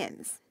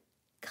Dickens,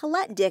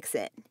 Colette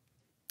Dixon,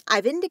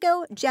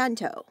 Ivindigo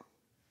Janto,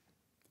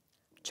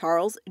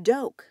 Charles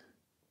Doak,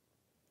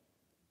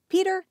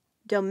 Peter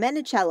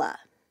Domenicella,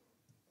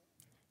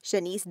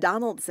 Shanice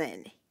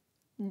Donaldson,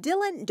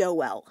 Dylan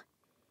Dowell,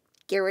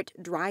 Garrett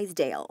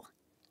Drysdale,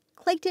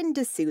 Clayton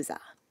D'Souza,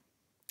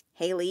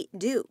 Haley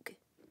Duke,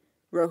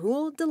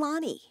 Rahul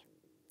Delani,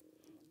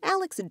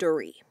 Alex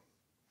Dury,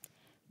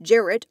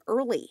 Jarrett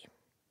Early,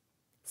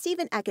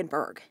 Stephen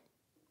Eckenberg,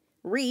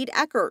 Reed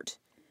Eckert,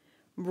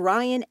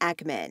 Brian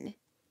Eckman,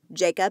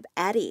 Jacob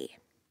Eddy,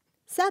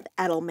 Seth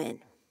Edelman,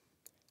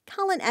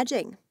 Colin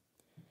Edging,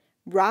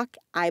 Brock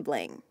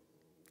Eibling,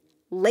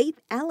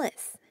 Leith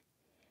Ellis,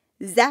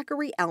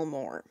 Zachary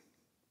Elmore,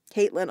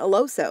 Caitlin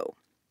Aloso,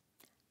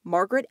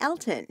 Margaret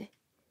Elton,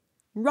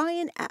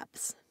 Ryan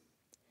Epps,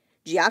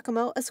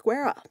 Giacomo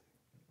Esquera,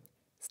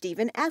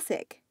 Stephen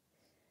Essick,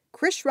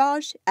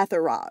 Krishraj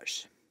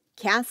Etheraj,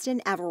 Caston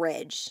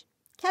Everidge,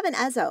 Kevin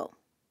Ezzo,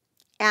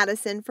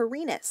 Addison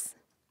Farinas,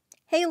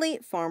 Haley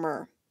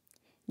Farmer,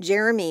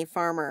 Jeremy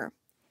Farmer,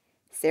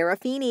 Sarah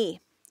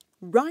Feeney,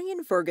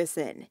 Ryan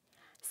Ferguson,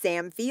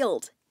 Sam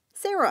Field,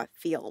 Sarah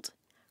Field,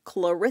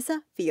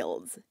 Clarissa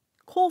Fields,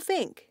 Cole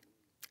Fink,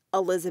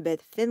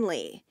 Elizabeth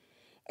Finley,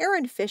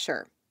 Aaron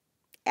Fisher,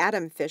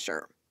 Adam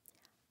Fisher,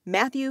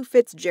 Matthew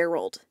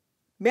Fitzgerald,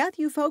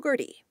 Matthew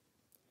Fogarty,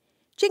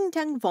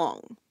 Jingteng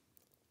Fong,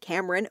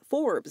 Cameron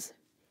Forbes,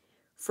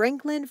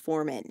 Franklin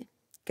Foreman,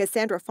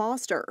 Cassandra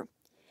Foster,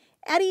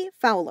 Eddie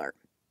Fowler,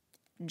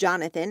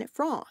 Jonathan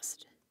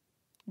Frost,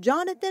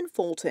 Jonathan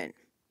Fulton,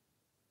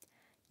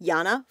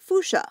 Yana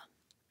Fusha,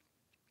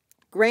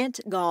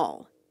 Grant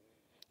Gall,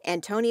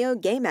 Antonio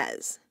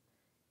Gamez,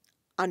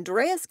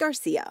 Andreas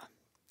Garcia,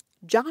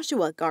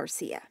 Joshua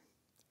Garcia,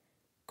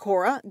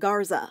 Cora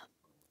Garza,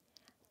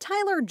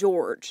 Tyler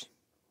George,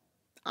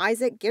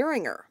 Isaac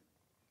Geringer,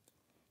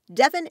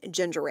 Devin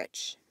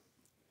Gingerich,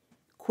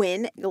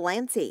 Quinn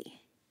Glancy,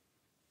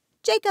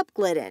 Jacob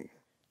Glidden,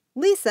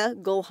 Lisa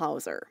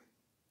Gullhauser,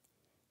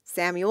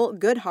 Samuel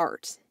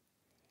Goodhart,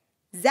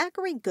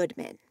 Zachary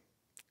Goodman,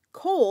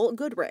 Cole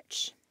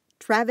Goodrich,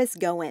 Travis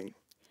Goen,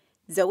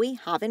 Zoe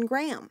Haven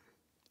Graham,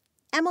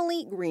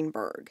 Emily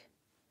Greenberg,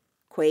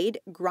 Quade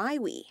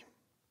Grywe,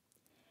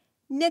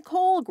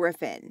 Nicole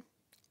Griffin,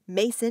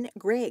 Mason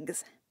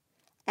Griggs,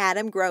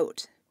 Adam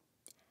Grote,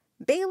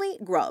 Bailey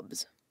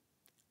Grubbs,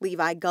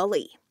 Levi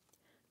Gully,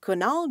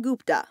 Kunal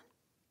Gupta,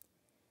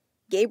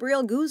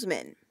 Gabriel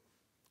Guzman,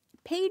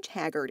 Paige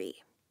Haggerty,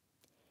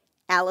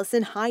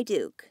 Allison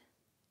Hyduke,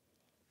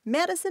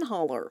 Madison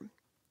Haller,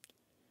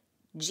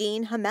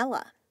 Jean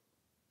Hamella,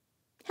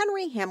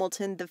 Henry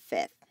Hamilton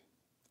V,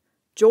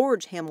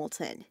 George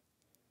Hamilton,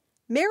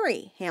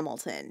 Mary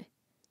Hamilton,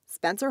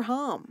 Spencer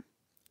Hom,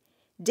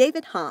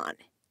 David Han,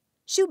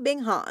 Shu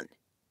Bing Han,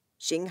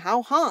 Xing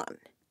Hao Han,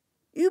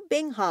 Yu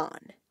Bing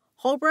Han,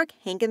 Holbrook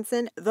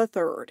Hankinson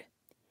III,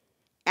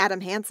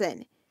 Adam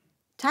Hansen,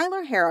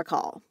 Tyler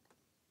Haricall,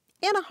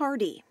 Anna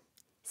Hardy,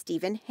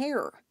 Stephen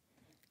Hare,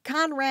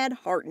 Conrad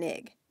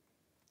Hartnig,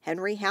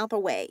 Henry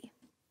Hathaway,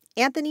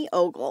 Anthony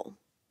Ogle,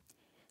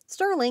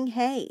 Sterling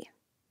Hay,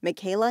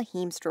 Michaela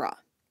Heemstra,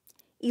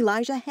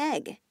 Elijah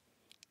Hegg,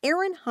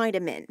 Aaron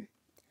Heidemann,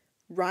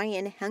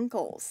 Ryan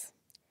Henkels,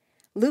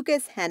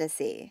 Lucas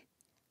Hennessy,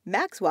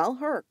 Maxwell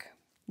Herc,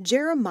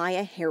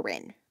 Jeremiah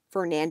Heron,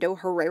 Fernando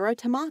Herrera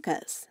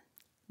Tamacas,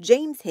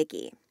 James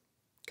Hickey,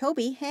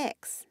 Kobe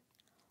Hicks,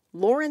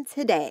 Lawrence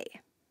Hidday,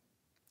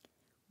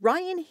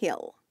 Ryan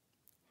Hill,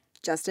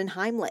 Justin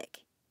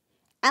Heimlich,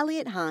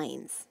 Elliot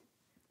Hines,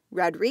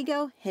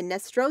 Rodrigo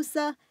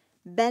Hinestrosa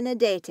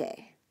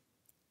Benedete,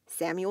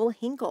 Samuel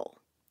Hinkle,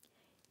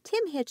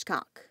 Tim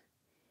Hitchcock,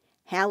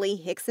 Hallie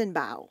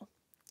Hickson-Bow,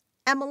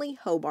 Emily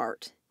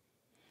Hobart,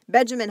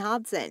 Benjamin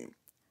Hodson,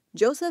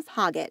 Joseph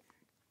Hoggett,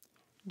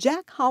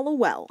 Jack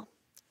Hollowell,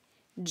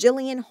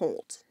 Jillian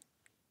Holt,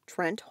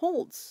 Trent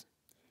Holtz,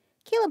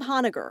 Caleb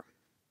Honiger,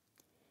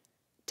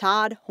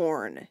 Todd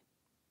Horn,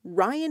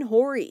 Ryan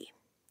Horry,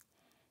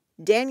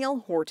 Daniel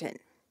Horton,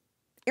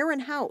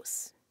 Aaron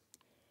House,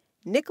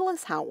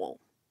 Nicholas Howell,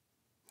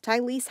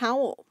 Tylese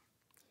Howell,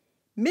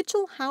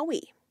 Mitchell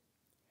Howie,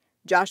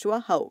 Joshua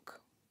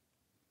Hoke,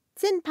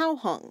 Sin Pao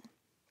Hung,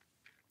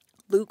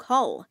 Luke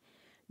Hull,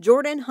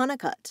 Jordan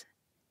Honeycutt,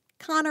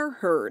 Connor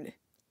Hurd,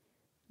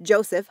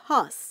 Joseph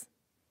Huss,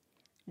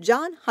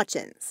 John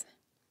Hutchins,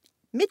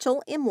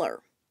 Mitchell Imler,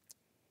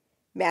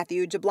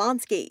 Matthew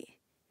Jablonski,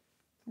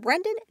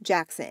 Brendan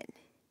Jackson,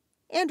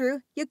 Andrew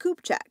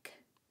Yakubchak,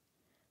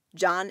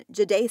 John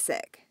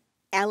Jadasik,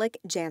 Alec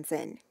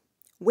Jansen,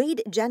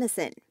 Wade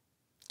Jennison,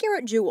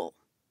 Garrett Jewell,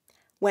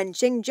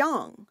 Wenxing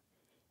Zhang,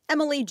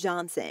 Emily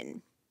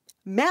Johnson,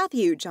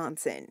 Matthew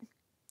Johnson,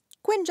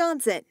 Quinn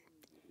Johnson,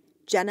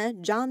 Jenna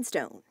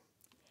Johnstone,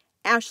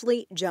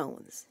 Ashley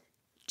Jones,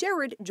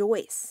 Jared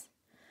Joyce,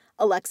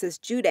 Alexis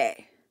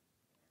Jude,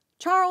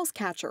 Charles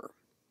Catcher,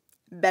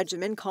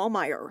 Benjamin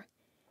Kallmeyer,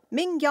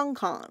 Ming Young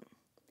Kong,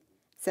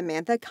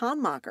 Samantha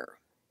Kahnmacher,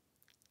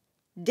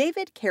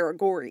 David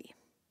Karagori,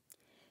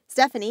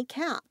 Stephanie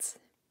Katz,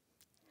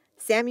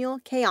 Samuel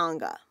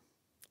Kayanga,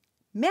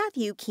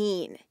 Matthew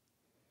Keene,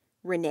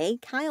 Renee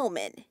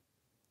Kyleman,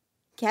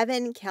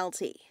 Kevin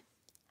Kelty,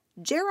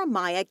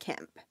 Jeremiah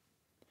Kemp,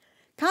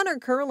 Connor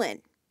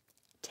Curlin,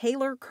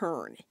 Taylor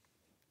Kern,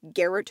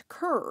 Garrett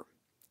Kerr,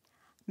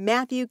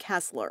 Matthew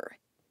Kessler,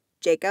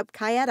 Jacob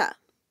Kayeda,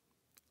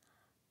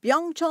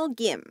 Byung-Chul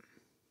Kim,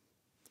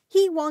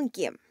 Hee-Won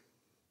Kim,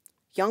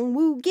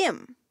 Young-Woo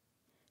Kim,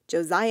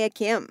 Josiah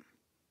Kim,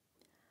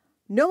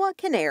 Noah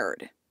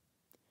Kinnaird,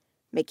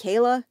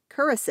 Michaela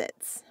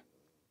Kursitz,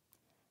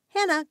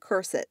 Hannah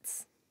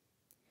Kursitz,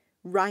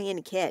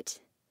 Ryan Kitt,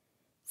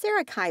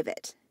 Sarah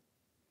Kivett,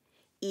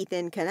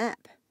 Ethan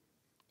Knepp,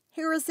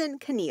 Harrison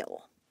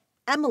Keneal,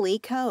 Emily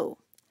Coe,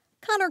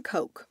 Connor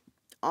Koch,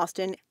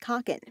 Austin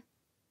Cocken,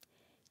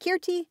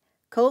 Kirti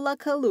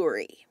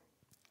Kolakaluri,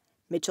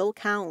 Mitchell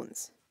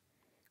Counds,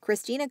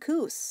 Christina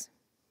Koos,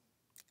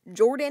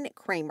 Jordan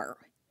Kramer,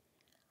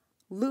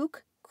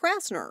 Luke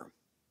Krasner,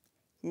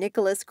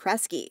 Nicholas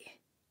Kresge,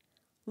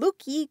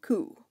 Luke Yi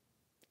Koo,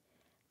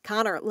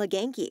 Connor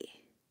Leganke,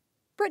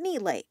 Brittany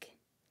Lake,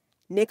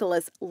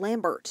 Nicholas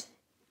Lambert,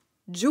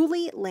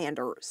 Julie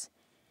Landers,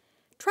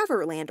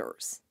 Trevor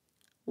Landers,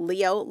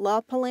 Leo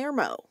La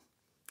Palermo,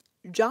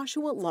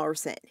 Joshua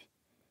Larson,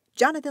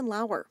 Jonathan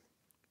Lauer,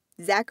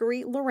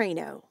 Zachary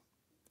Loreno,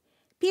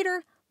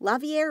 Peter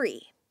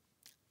Lavieri,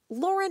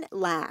 Lauren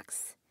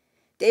Lax,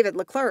 David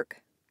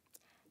Leclerc,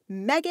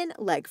 Megan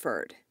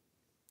Legford,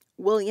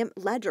 William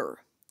Ledger,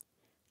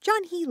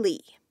 John Hee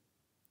Lee,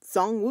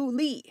 Songwoo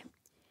Lee,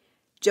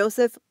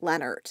 Joseph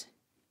Leonard,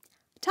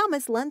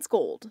 Thomas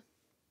Lenskold,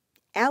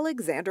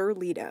 Alexander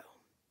Lido,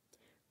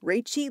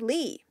 Raichi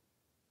Lee,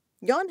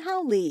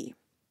 Yonhao Lee,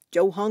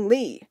 Jo-Hung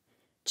Lee,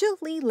 Chiu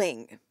Li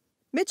Ling,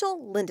 Mitchell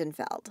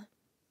Lindenfeld,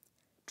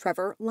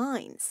 Trevor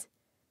Lines,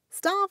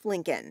 Stav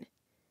Lincoln,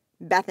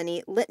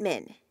 Bethany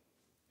Littman,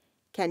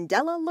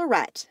 Candela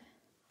Lorette,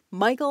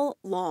 Michael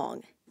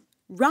Long,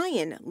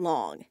 Ryan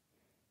Long,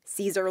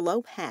 Cesar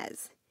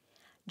Lopez,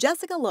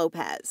 Jessica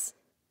Lopez,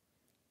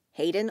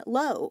 Hayden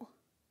Lowe,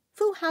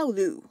 Fu Hao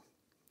Lu,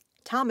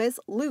 Thomas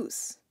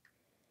Luce,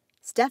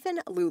 Stephen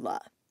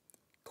Lula,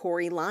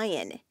 Corey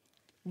Lyon,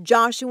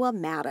 Joshua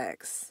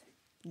Maddox,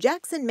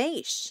 Jackson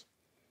Maish,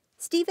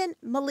 Stephen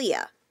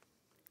Malia,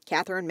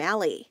 Catherine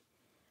Malley,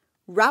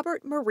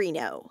 Robert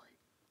Marino,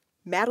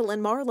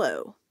 Madeline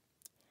Marlowe,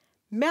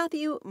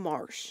 Matthew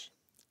Marsh,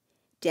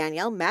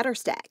 Danielle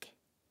Matterstack,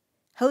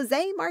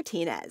 Jose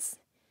Martinez,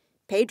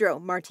 Pedro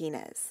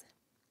Martinez,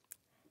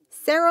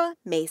 Sarah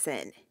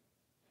Mason,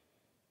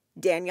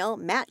 Danielle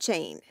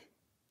Matchain,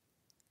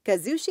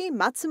 Kazushi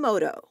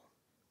Matsumoto,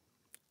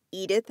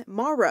 Edith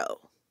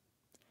Morrow,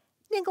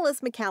 Nicholas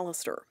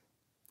McAllister,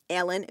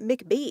 Alan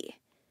McBee,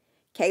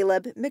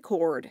 Caleb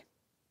McCord,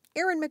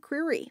 Aaron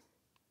McCreary,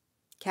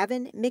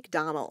 Kevin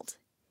McDonald,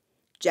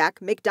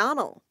 Jack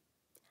McDonnell,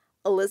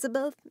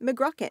 Elizabeth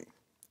McGrucken,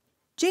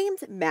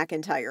 James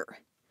McIntyre,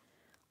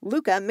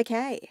 Luca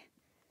McKay,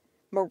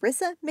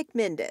 Marissa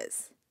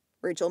McMendez,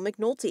 Rachel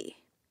McNulty,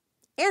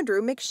 Andrew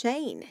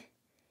McShane,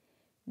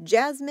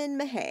 Jasmine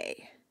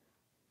Mahay,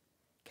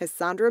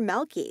 Cassandra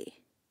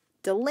Melky,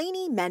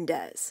 Delaney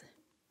Mendez,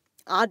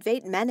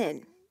 Advait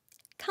Menon,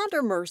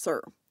 Connor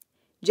Mercer,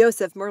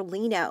 Joseph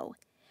Merlino,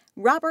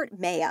 Robert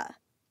Maya,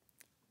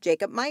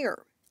 Jacob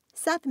Meyer,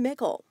 Seth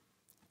Mickle,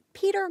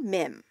 Peter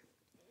Mim,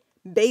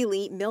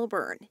 Bailey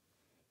Milburn,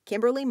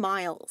 Kimberly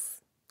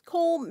Miles,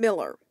 Cole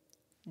Miller,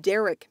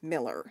 Derek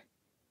Miller,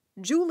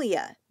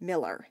 Julia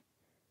Miller,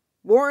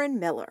 Warren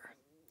Miller,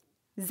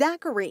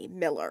 Zachary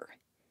Miller,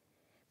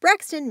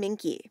 Braxton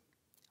Minky,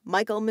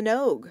 Michael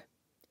Minogue,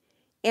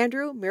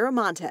 Andrew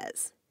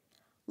Miramontes,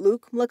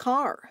 Luke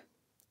Mlacar,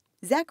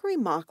 Zachary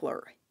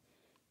Mockler,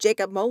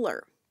 Jacob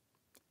Moeller,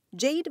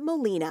 Jade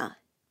Molina,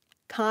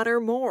 Connor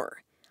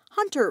Moore,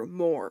 Hunter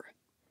Moore,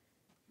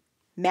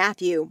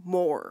 Matthew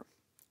Moore,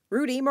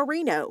 Rudy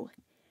Marino,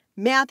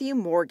 Matthew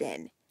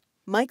Morgan,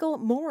 Michael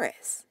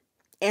Morris,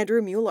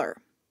 Andrew Mueller,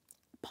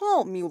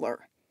 Paul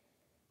Mueller,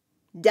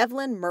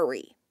 Devlin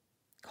Murray,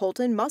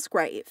 Colton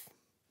Musgrave,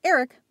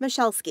 Eric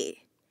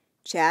Michalski,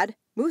 Chad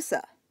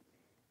Musa,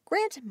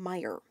 Grant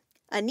Meyer,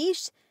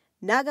 Anish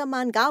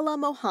Nagamangala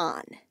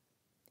Mohan,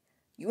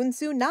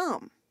 Yunsu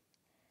Nam,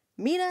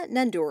 Mina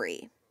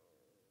Nanduri,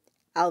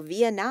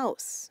 Alvia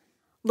Naus,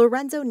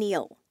 Lorenzo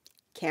Neal,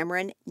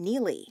 Cameron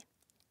Neely,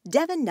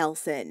 Devin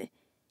Nelson,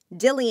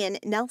 Dillian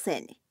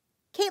Nelson,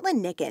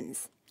 Caitlin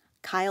Nickens,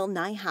 Kyle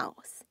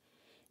Nyhouse,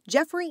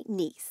 Jeffrey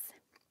Neese,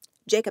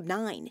 Jacob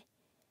Nine,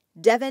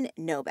 Devin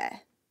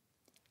Nobe,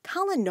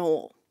 Colin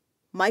Knoll,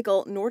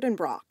 Michael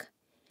Nordenbrock,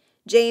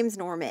 James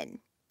Norman,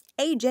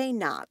 A.J.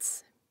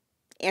 Knotts,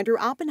 Andrew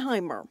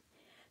Oppenheimer,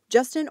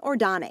 Justin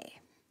Ordane,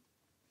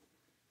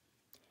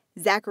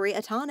 Zachary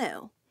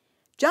Atano,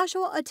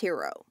 Joshua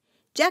Atiro,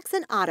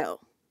 Jackson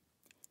Otto,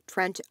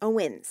 Trent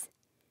Owens,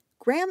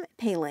 Graham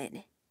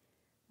Palin,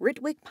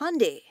 Ritwik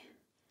Pandey,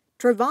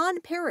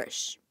 Trevon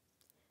Parrish,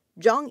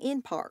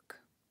 Jong-in Park,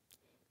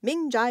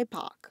 Mingjai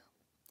Pak,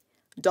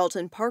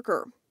 Dalton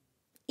Parker,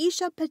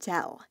 Isha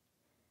Patel,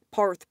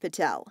 Parth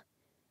Patel,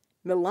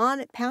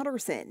 Milan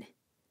Patterson,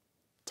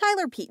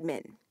 Tyler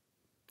Peatman,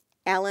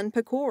 Alan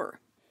Pecor,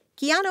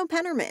 Keanu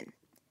Pennerman,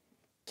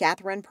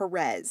 Catherine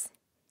Perez,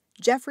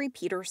 Jeffrey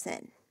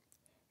Peterson,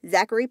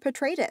 Zachary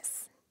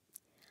Petratus,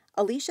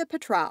 Alicia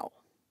Petrau,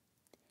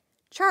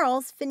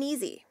 Charles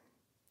Finizzi,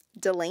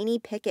 Delaney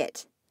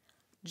Pickett,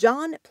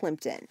 John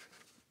Plimpton,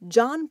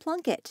 John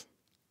Plunkett,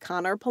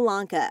 Connor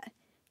Palanca,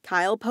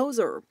 Kyle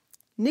Poser,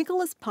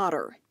 Nicholas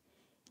Potter,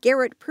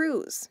 Garrett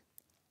Pruse,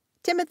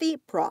 Timothy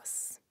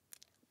Pross,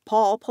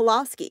 Paul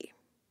Pulaski,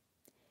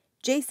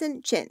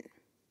 Jason Chin,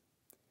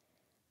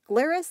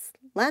 Glarus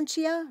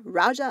Lancia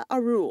Raja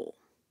Arul,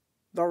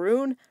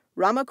 Varun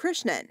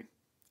Ramakrishnan,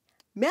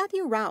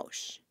 Matthew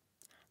Rausch,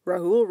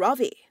 Rahul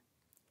Ravi,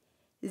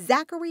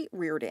 Zachary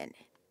Reardon,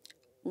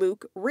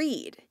 Luke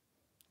Reed,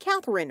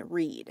 Catherine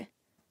Reed,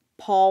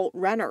 Paul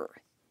Renner,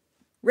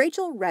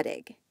 Rachel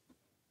Reddig,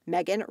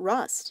 Megan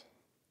Rust,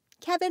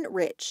 Kevin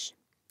Rich,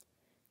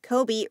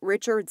 Kobe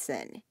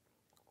Richardson,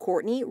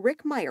 Courtney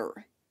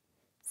Rickmeyer,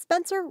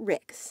 Spencer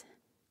Ricks,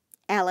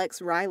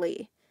 Alex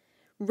Riley,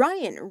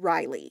 Ryan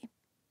Riley,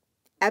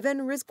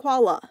 Evan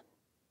Rizquala,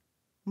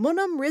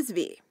 Munam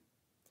Rizvi,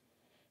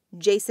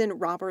 Jason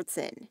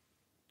Robertson,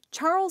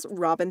 Charles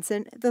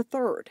Robinson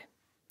III,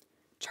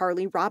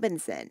 Charlie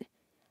Robinson,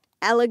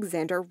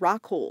 Alexander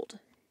Rockhold,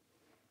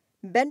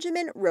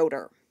 Benjamin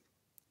Roeder,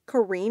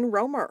 Corrine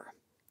Romer,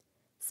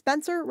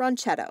 Spencer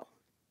Ronchetto,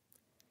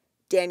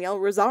 Daniel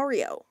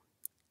Rosario,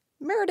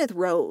 Meredith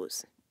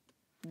Rose,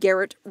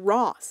 Garrett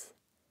Ross,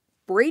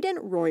 Braden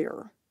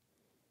Royer,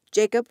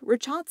 Jacob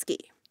Rachotsky,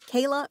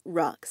 Kayla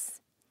Rux,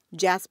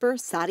 Jasper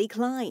Sadi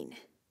Klein,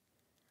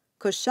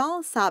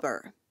 Kushal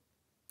Saber,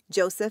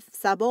 Joseph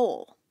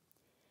Sabol,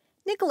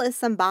 Nicholas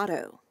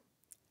Sambato,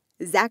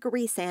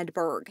 Zachary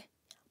Sandberg,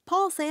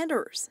 Paul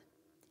Sanders,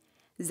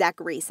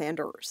 Zachary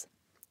Sanders,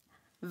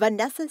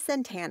 Vanessa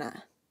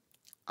Santana,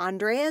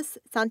 Andreas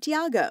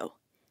Santiago,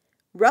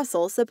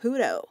 Russell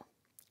Saputo,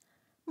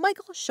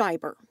 Michael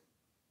Scheiber,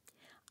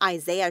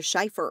 Isaiah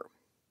Scheifer,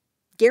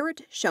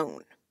 Garrett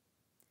Schoen,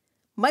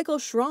 Michael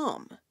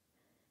Schramm,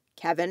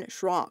 Kevin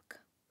Schrock,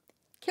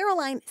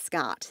 Caroline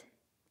Scott,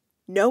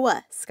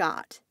 Noah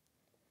Scott,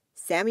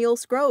 Samuel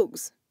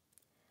Scroggs,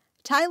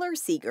 Tyler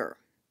Seeger,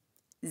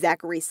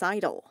 Zachary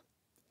Seidel,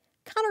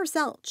 Connor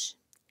Selch,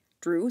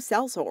 Drew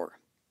Selsor,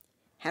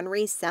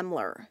 Henry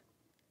Semler,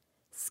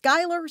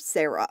 Skylar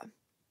Sarah,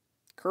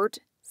 Kurt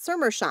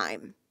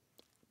Sermersheim,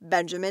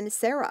 Benjamin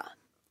Sarah,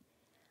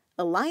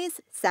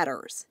 Elias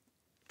Setters,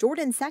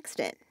 Jordan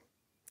Sexton,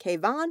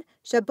 Kayvon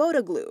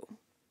Shabotaglu,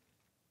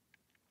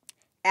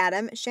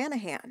 Adam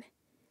Shanahan,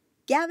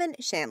 Gavin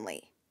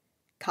Shanley,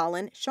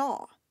 Colin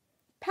Shaw,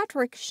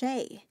 Patrick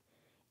Shea,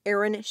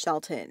 Aaron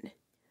Shelton,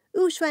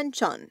 Uxuan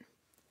Chun,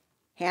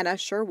 Hannah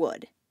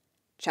Sherwood,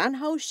 Chan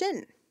Ho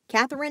Shin,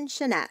 Catherine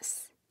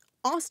Shiness,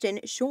 Austin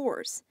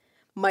Shores,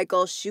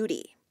 Michael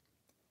Schutte,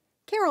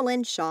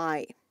 Carolyn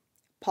Shai,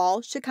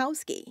 Paul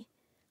Shakowski,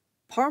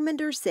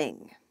 Parminder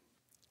Singh,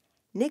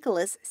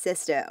 Nicholas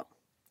Sisto,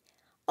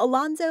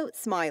 Alonzo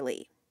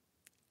Smiley,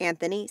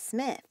 Anthony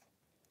Smith,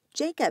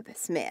 Jacob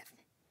Smith,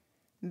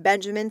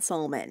 Benjamin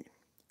Solomon,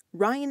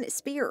 Ryan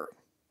Spear,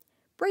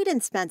 Braden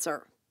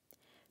Spencer,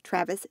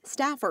 Travis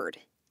Stafford,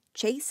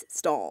 Chase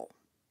Stahl,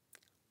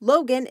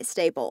 Logan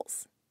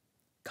Staples,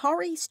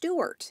 Kari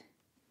Stewart,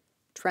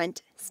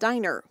 Trent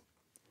Steiner,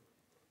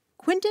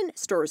 Quinton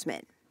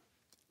Sturzman,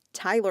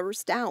 Tyler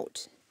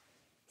Stout,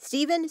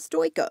 Stephen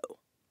Stoico,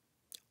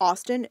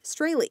 Austin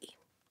Straley,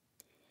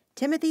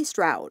 Timothy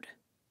Stroud,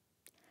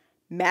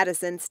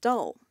 Madison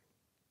Stull,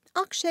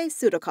 Akshay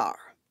Sudhakar,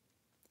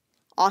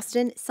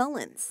 Austin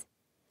Sullins,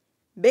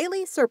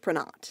 Bailey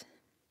Serprenant,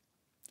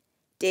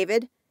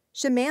 David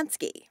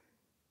Shemansky,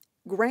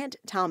 Grant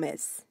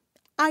Thomas,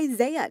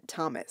 Isaiah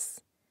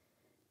Thomas,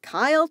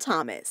 Kyle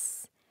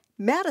Thomas,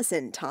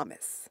 Madison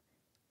Thomas,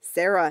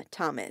 Sarah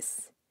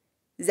Thomas,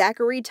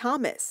 Zachary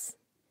Thomas,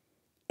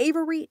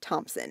 Avery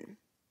Thompson,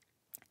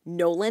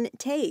 Nolan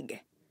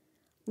Tague,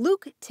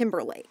 Luke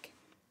Timberlake,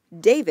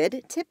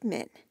 David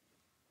Tipman,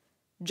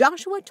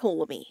 Joshua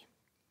Ptolemy,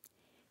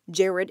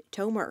 Jared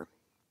Tomer,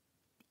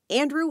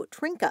 Andrew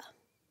Trinka,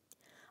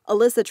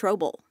 Alyssa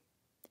Trobel,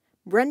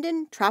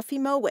 Brendan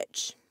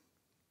Trofimowicz,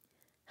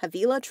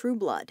 Havila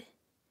Trueblood,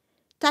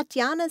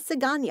 Tatiana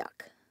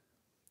Siganyak,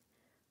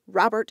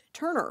 Robert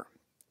Turner,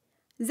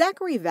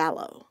 Zachary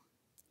Vallow,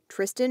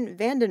 Tristan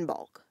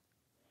Vandenbalk,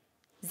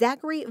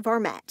 Zachary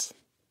Varmette,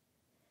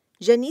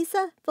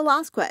 Janisa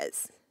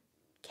Velasquez,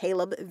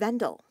 Caleb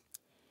Vendel,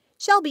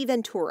 Shelby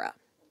Ventura,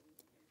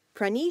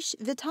 Pranish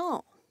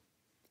Vital,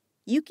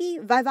 Yuki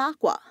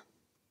Vivakwa,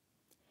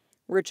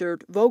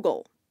 Richard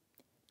Vogel,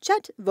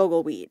 Chet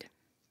Vogelweed,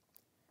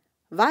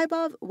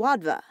 Vaibhav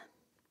Wadva,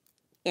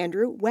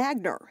 Andrew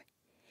Wagner,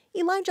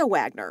 Elijah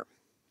Wagner,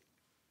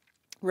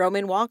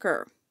 Roman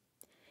Walker,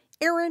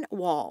 Aaron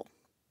Wall,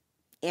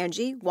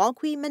 Angie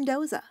Walqui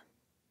Mendoza,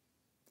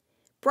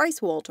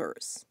 Bryce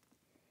Walters,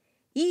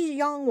 Yi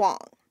Yang Wang,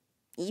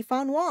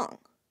 Yifan Wang,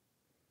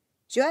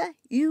 Jue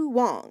Yu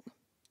Wang,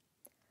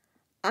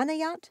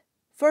 Anayat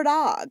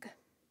Ferdag,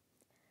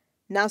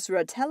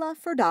 Nasratella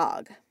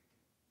Ferdag,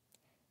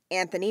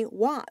 Anthony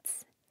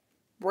Watts,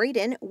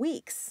 Braden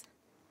Weeks,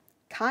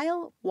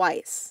 Kyle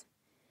Weiss,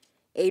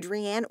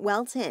 Adrienne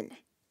Welton,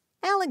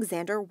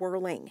 Alexander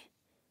Whirling,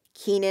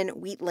 Keenan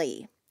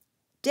Wheatley,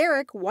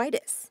 Derek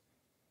Whitus,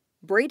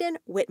 Braden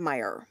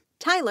Whitmire,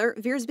 Tyler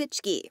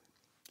Viersbichki,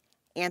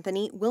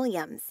 Anthony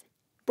Williams,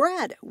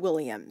 Brad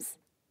Williams,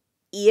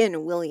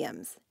 Ian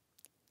Williams,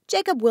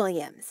 Jacob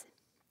Williams,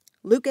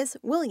 Lucas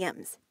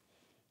Williams,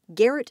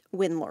 Garrett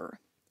Windler,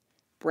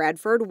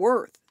 Bradford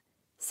Worth,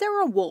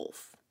 Sarah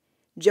Wolf,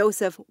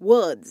 Joseph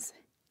Woods,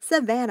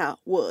 Savannah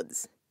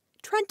Woods,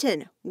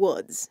 Trenton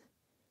Woods,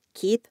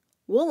 Keith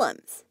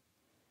Willems,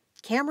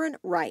 Cameron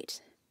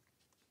Wright,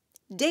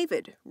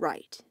 David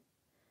Wright,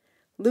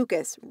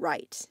 Lucas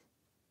Wright,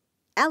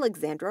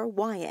 Alexandra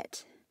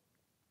Wyatt,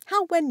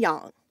 Hao Wen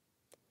Yang,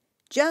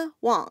 Jia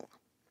Wang,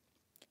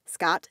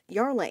 Scott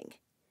Yarling,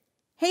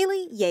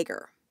 Haley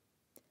Yeager,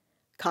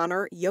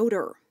 Connor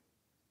Yoder,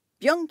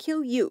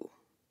 Byung-Kyu Yu,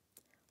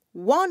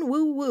 Wan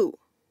Woo Woo,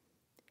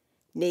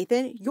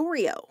 Nathan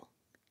Yorio,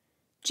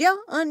 Jia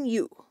Un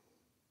Yu,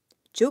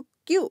 Chuk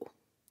Yu,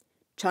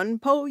 Chun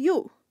Po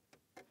Yu,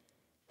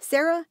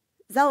 Sarah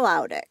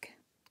Zalaudek,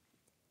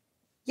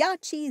 Ya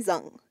Chi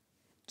Zeng,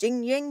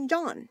 Jingying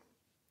Zhang,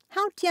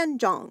 Hao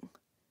Tianzhang,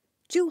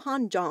 Zhu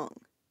Hanzhang,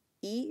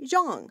 Yi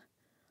Zhang,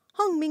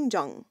 Heng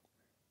Mingzheng,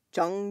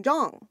 Zheng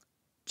Zhang,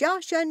 Jia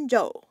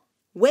Shenzhou,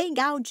 Wei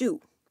Gaozhu,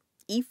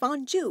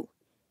 Yifan Zhu,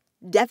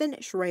 Devin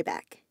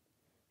Schrebeck,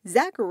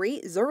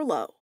 Zachary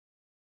Zerlo.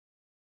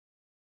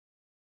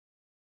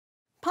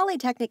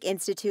 Polytechnic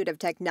Institute of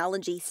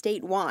Technology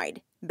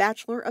statewide,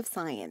 Bachelor of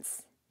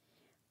Science.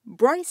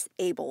 Bryce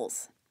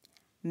Abels,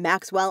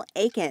 Maxwell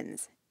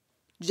Akins,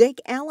 Jake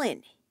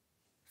Allen,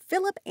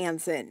 Philip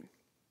Anson,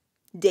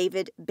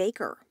 David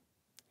Baker,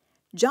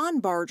 John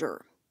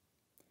Barger,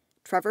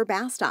 Trevor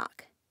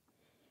Bastock,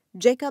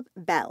 Jacob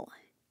Bell,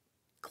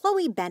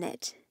 Chloe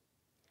Bennett,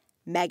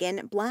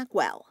 Megan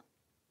Blackwell,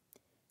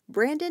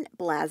 Brandon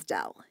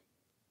Blasdell,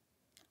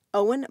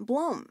 Owen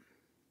Blum,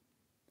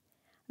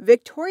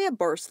 Victoria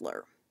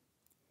Bursler,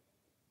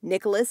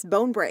 Nicholas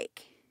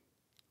Bonebrake,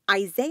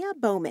 Isaiah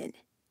Bowman,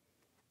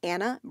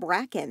 Anna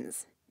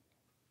Brackens,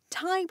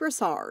 Ty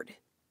Broussard,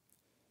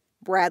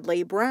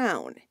 Bradley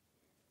Brown,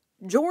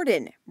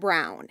 Jordan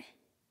Brown,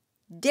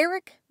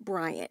 Derek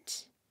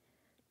Bryant,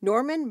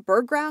 Norman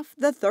Burgraff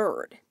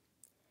III,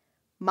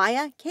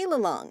 Maya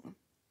Kalalung,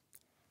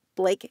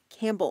 Blake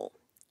Campbell,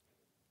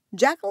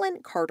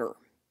 Jacqueline Carter,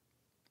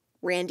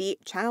 Randy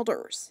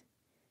Childers,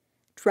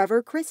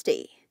 Trevor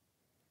Christie,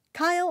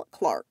 Kyle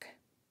Clark,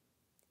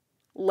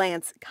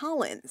 Lance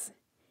Collins,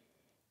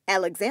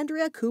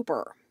 Alexandria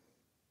Cooper,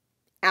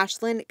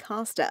 Ashlyn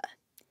Costa,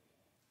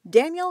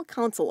 Daniel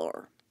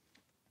Consolor,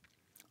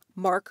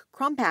 Mark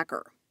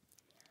Crumpacker,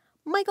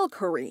 Michael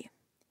Curry,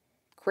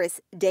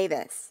 Chris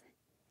Davis,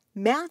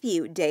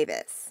 Matthew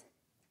Davis,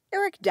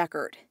 Eric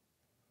Deckard,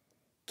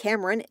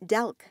 Cameron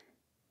Delk,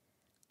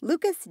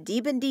 Lucas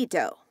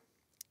DiBendito,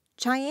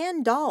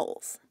 Cheyenne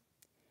Dolls,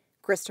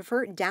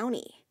 Christopher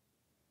Downey,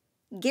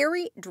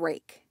 Gary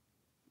Drake,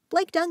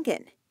 Blake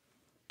Duncan,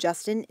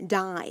 Justin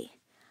Dye,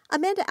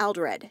 Amanda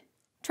Aldred,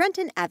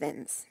 Trenton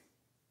Evans,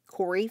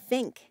 Corey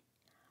Fink,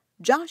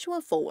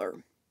 Joshua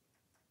Fuller,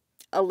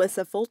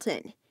 Alyssa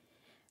Fulton,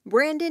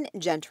 Brandon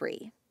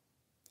Gentry,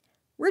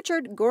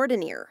 Richard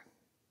Gordonier,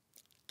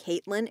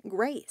 Caitlin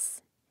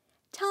Grace,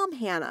 Tom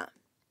Hanna,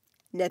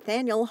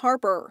 Nathaniel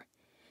Harper,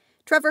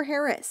 Trevor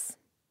Harris,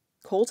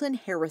 Colton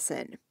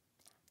Harrison,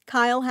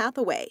 Kyle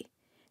Hathaway,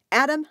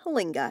 Adam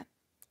Halinga,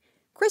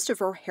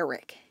 Christopher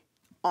Herrick,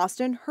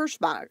 Austin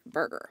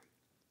Hirschberger,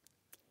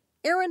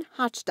 Aaron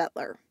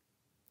Hochstetler,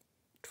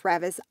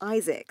 Travis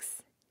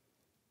Isaacs,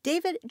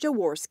 David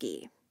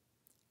Jaworski,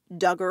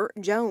 Duggar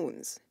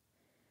Jones,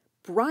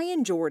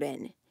 Brian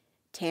Jordan,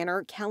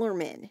 Tanner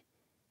Kellerman,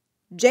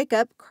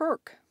 Jacob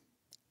Kirk,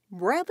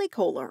 Bradley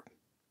Kohler,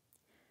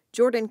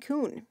 Jordan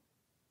Kuhn,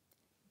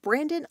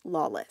 Brandon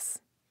Lawless,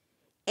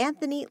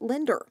 Anthony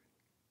Linder,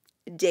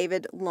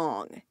 David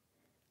Long,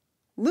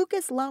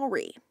 Lucas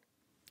Lowry,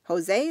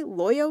 Jose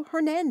Loyo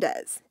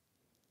Hernandez,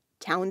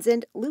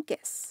 Townsend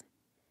Lucas,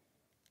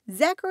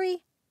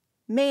 Zachary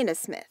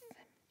Maina-Smith,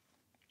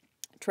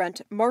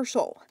 Trent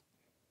Marshall,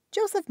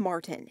 Joseph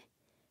Martin,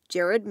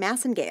 Jared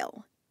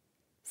Massengale,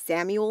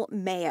 Samuel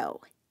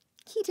Mayo,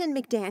 Keaton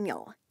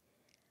McDaniel,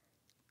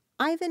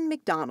 Ivan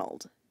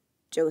McDonald,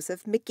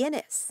 Joseph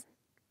McGinnis,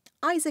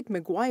 Isaac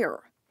McGuire,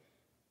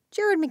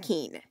 Jared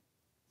McKean,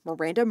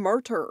 Miranda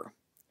Murter,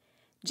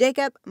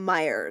 Jacob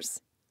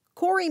Myers,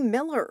 Corey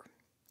Miller,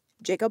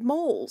 Jacob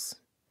Moles,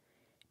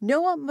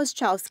 Noah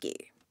Muschowski,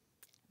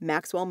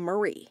 Maxwell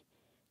Murray,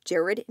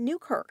 Jared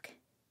Newkirk,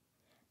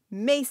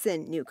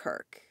 Mason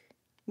Newkirk,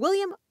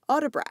 William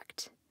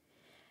Odebrecht,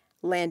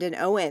 Landon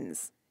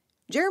Owens,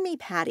 Jeremy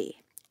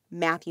Patty,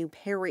 Matthew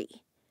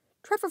Perry,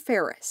 Trevor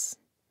Ferris,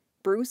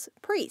 Bruce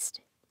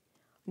Priest,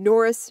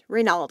 Norris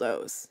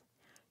Reynaldos,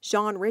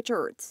 Sean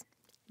Richards,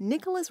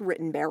 Nicholas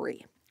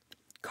Rittenberry,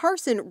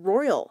 Carson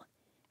Royal,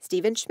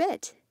 Stephen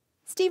Schmidt,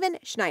 Stephen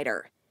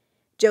Schneider,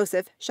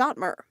 Joseph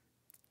Schottmer,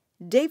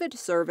 David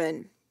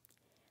Servin,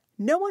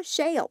 Noah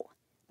Shale,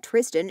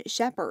 Tristan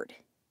Shepard,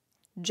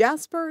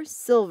 Jasper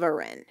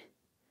Silverin,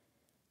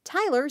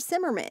 Tyler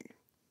Simmerman,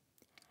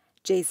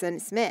 Jason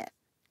Smith,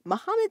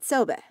 Mohammed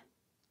Sobe,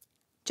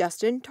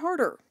 Justin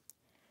Tarter,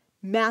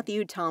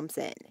 Matthew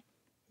Thompson,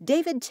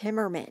 David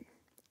Timmerman,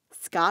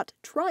 Scott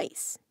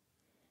Trice,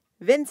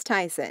 Vince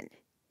Tyson,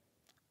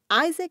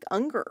 Isaac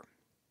Unger,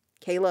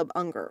 Caleb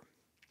Unger,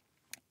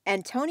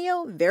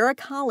 Antonio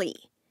Veracali,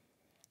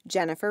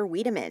 Jennifer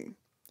Wiedemann,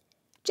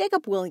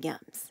 Jacob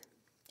Williams,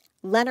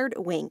 Leonard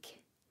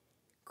Wink,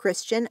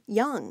 Christian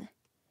Young,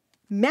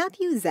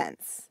 Matthew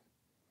Zentz,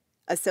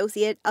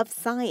 Associate of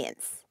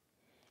Science,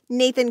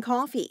 Nathan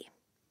Coffey,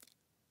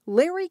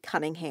 Larry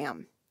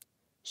Cunningham,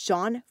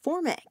 Sean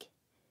Formick,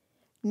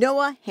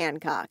 Noah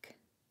Hancock,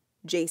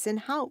 Jason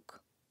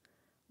Hauk,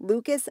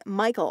 Lucas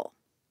Michael,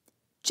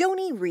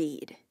 Joni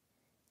Reed,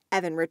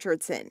 Evan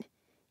Richardson,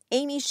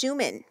 Amy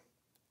Schumann,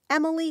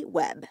 Emily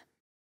Webb.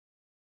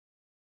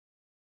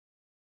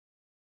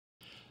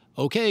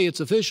 Okay, it's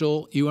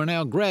official. You are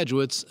now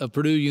graduates of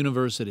Purdue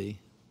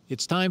University.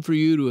 It's time for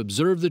you to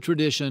observe the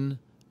tradition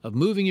of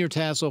moving your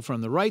tassel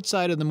from the right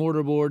side of the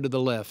mortarboard to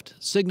the left,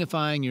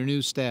 signifying your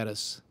new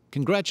status.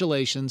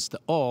 Congratulations to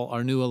all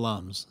our new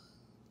alums.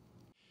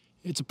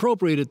 It's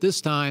appropriate at this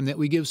time that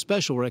we give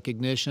special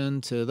recognition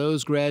to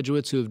those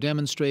graduates who have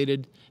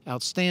demonstrated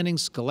outstanding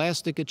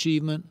scholastic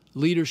achievement,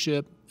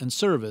 leadership, and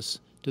service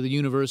to the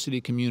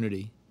university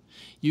community.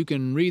 You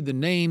can read the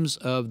names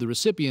of the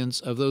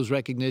recipients of those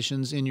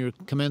recognitions in your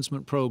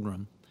commencement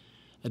program.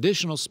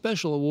 Additional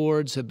special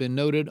awards have been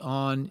noted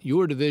on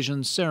your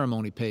division's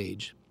ceremony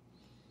page.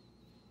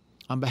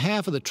 On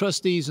behalf of the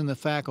trustees and the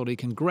faculty,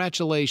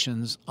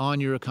 congratulations on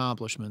your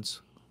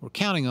accomplishments. We're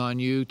counting on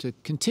you to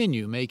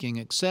continue making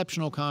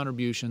exceptional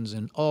contributions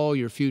in all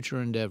your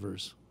future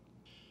endeavors.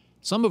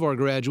 Some of our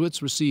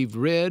graduates received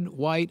red,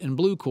 white, and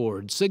blue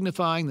cords,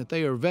 signifying that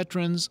they are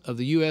veterans of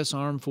the U.S.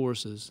 Armed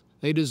Forces.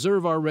 They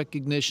deserve our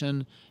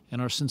recognition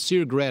and our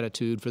sincere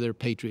gratitude for their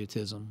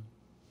patriotism.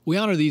 We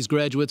honor these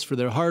graduates for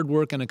their hard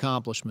work and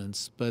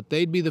accomplishments, but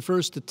they'd be the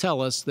first to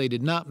tell us they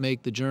did not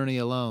make the journey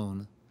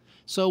alone.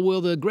 So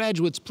will the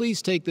graduates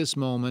please take this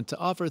moment to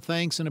offer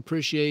thanks and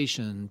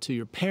appreciation to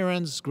your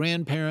parents,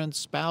 grandparents,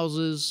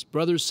 spouses,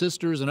 brothers,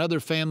 sisters, and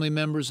other family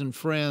members and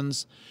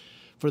friends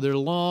for their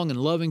long and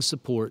loving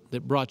support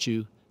that brought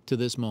you to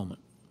this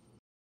moment.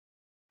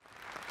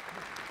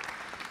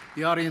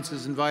 The audience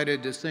is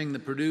invited to sing the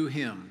Purdue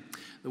hymn.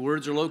 The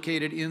words are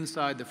located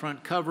inside the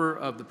front cover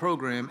of the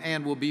program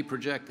and will be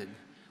projected.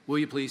 Will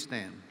you please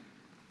stand?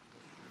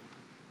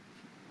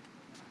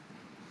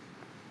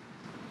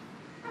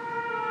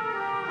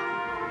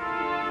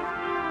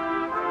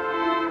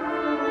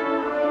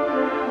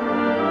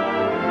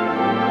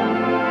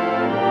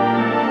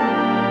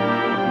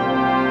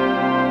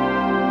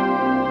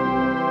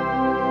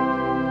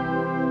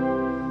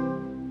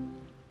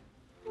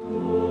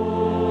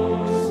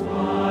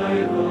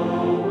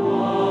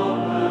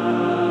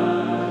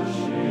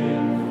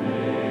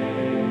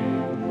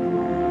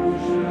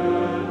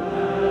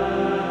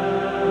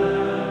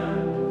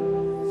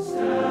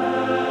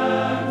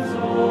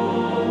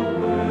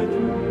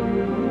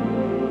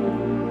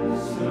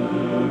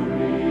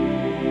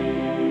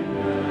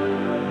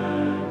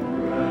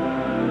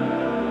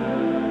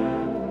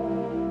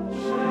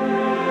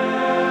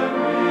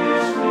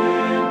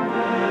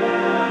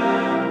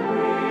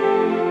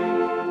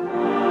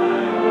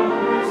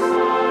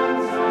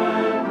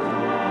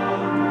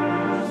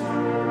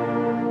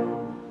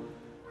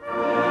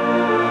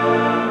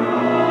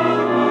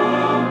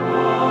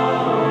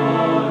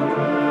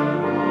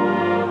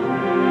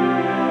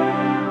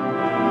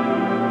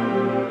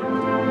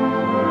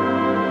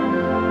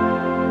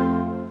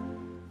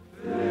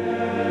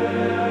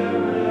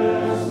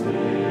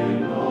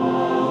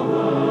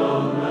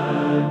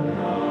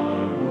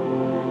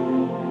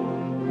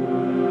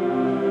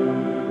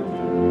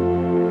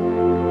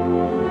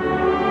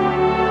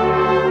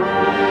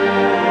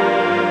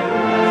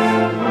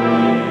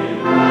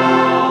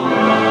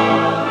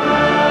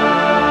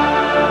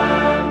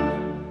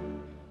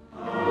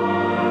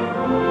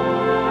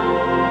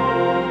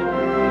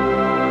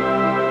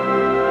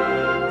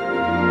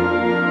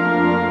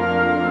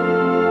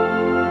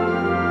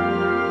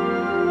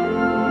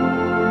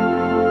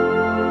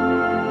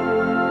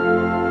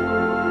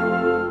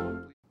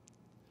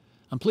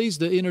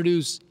 Pleased to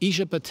introduce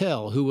Isha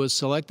Patel, who was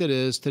selected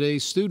as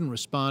today's student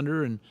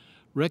responder in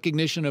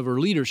recognition of her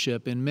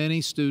leadership in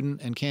many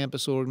student and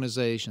campus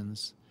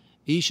organizations.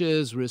 Isha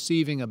is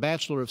receiving a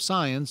Bachelor of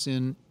Science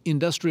in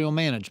Industrial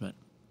Management.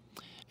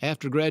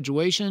 After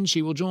graduation,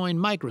 she will join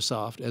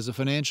Microsoft as a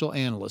financial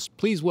analyst.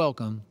 Please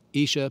welcome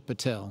Isha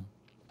Patel.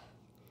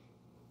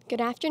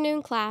 Good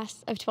afternoon,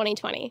 class of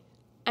 2020.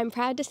 I'm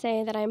proud to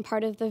say that I am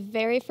part of the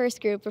very first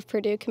group of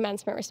Purdue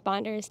commencement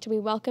responders to be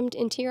welcomed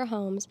into your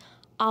homes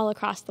all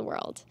across the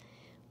world.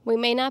 We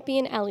may not be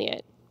in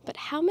Elliott, but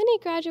how many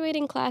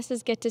graduating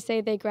classes get to say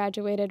they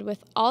graduated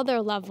with all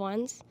their loved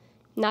ones,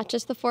 not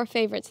just the 4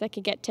 favorites that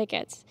could get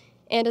tickets,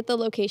 and at the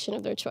location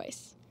of their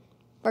choice?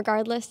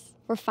 Regardless,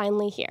 we're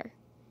finally here.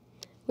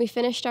 We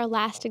finished our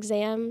last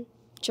exam,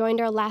 joined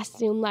our last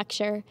Zoom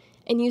lecture,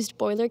 and used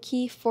Boiler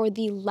Key for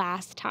the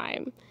last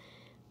time.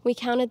 We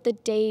counted the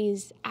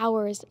days,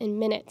 hours, and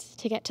minutes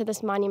to get to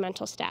this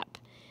monumental step.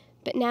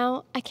 But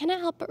now, I cannot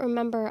help but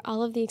remember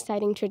all of the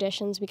exciting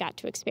traditions we got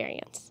to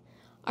experience.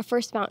 Our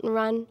first mountain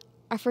run,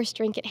 our first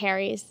drink at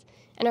Harry's,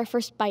 and our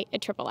first bite at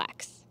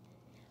XXX.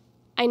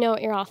 I know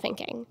what you're all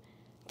thinking.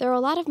 There are a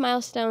lot of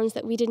milestones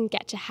that we didn't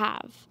get to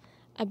have,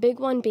 a big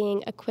one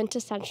being a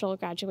quintessential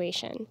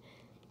graduation.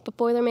 But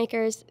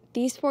Boilermakers,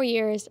 these 4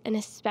 years, and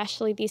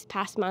especially these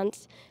past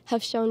months,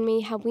 have shown me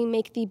how we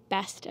make the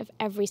best of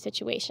every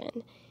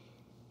situation.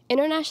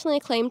 Internationally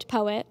acclaimed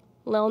poet,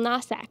 Lil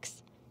Nas X,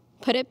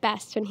 put it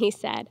best when he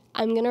said,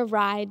 "I'm gonna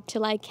ride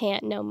till I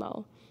can't no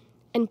mo."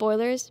 And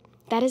Boilers,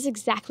 that is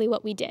exactly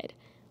what we did.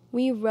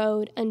 We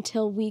rode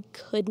until we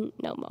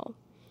couldn't no mo.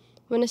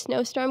 When a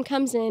snowstorm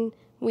comes in,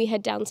 we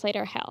head down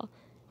Slater Hill.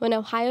 When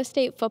Ohio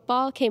State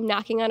football came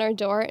knocking on our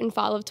door in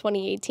fall of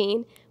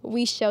 2018,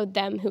 we showed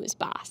them who's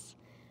boss.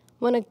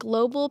 When a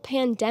global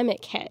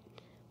pandemic hit,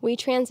 we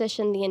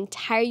transitioned the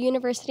entire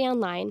university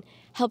online,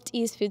 helped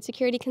ease food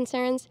security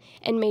concerns,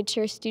 and made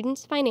sure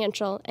students'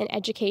 financial and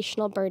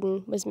educational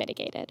burden was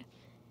mitigated.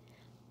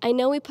 I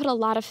know we put a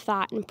lot of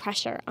thought and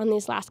pressure on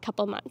these last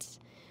couple months.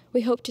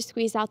 We hope to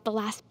squeeze out the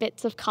last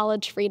bits of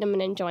college freedom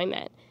and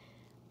enjoyment.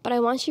 But I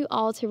want you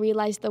all to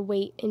realize the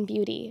weight and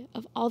beauty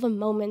of all the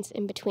moments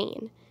in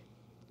between.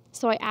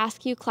 So I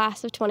ask you,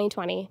 class of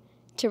 2020,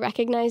 to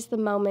recognize the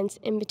moments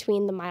in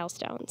between the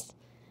milestones.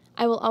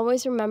 I will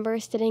always remember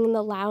sitting in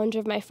the lounge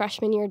of my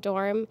freshman year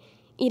dorm,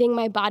 eating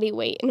my body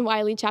weight in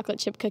Wiley chocolate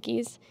chip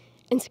cookies,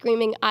 and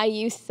screaming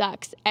IU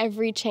sucks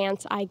every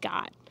chance I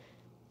got.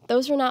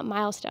 Those are not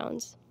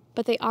milestones,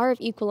 but they are of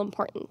equal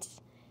importance.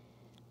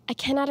 I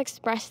cannot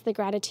express the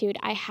gratitude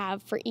I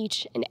have for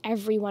each and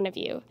every one of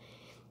you.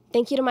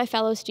 Thank you to my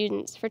fellow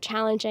students for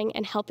challenging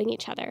and helping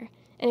each other,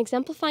 and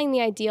exemplifying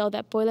the ideal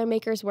that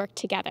boilermakers work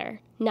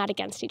together, not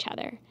against each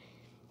other.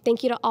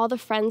 Thank you to all the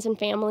friends and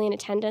family in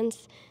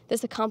attendance.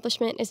 This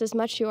accomplishment is as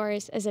much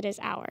yours as it is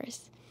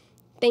ours.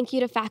 Thank you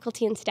to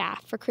faculty and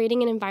staff for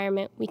creating an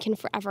environment we can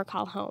forever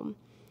call home.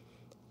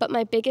 But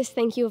my biggest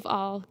thank you of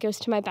all goes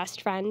to my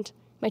best friend,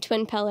 my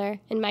twin pillar,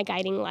 and my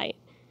guiding light.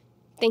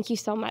 Thank you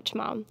so much,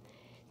 Mom.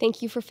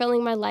 Thank you for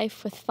filling my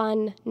life with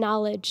fun,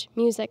 knowledge,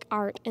 music,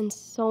 art, and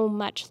so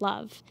much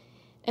love.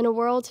 In a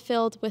world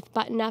filled with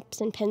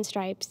button-ups and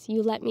pinstripes,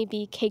 you let me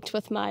be caked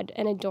with mud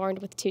and adorned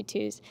with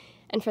tutus,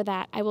 and for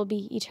that, I will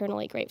be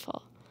eternally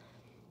grateful.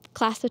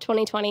 Class of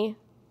 2020,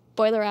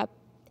 boiler up,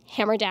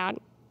 hammer down,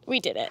 we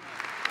did it.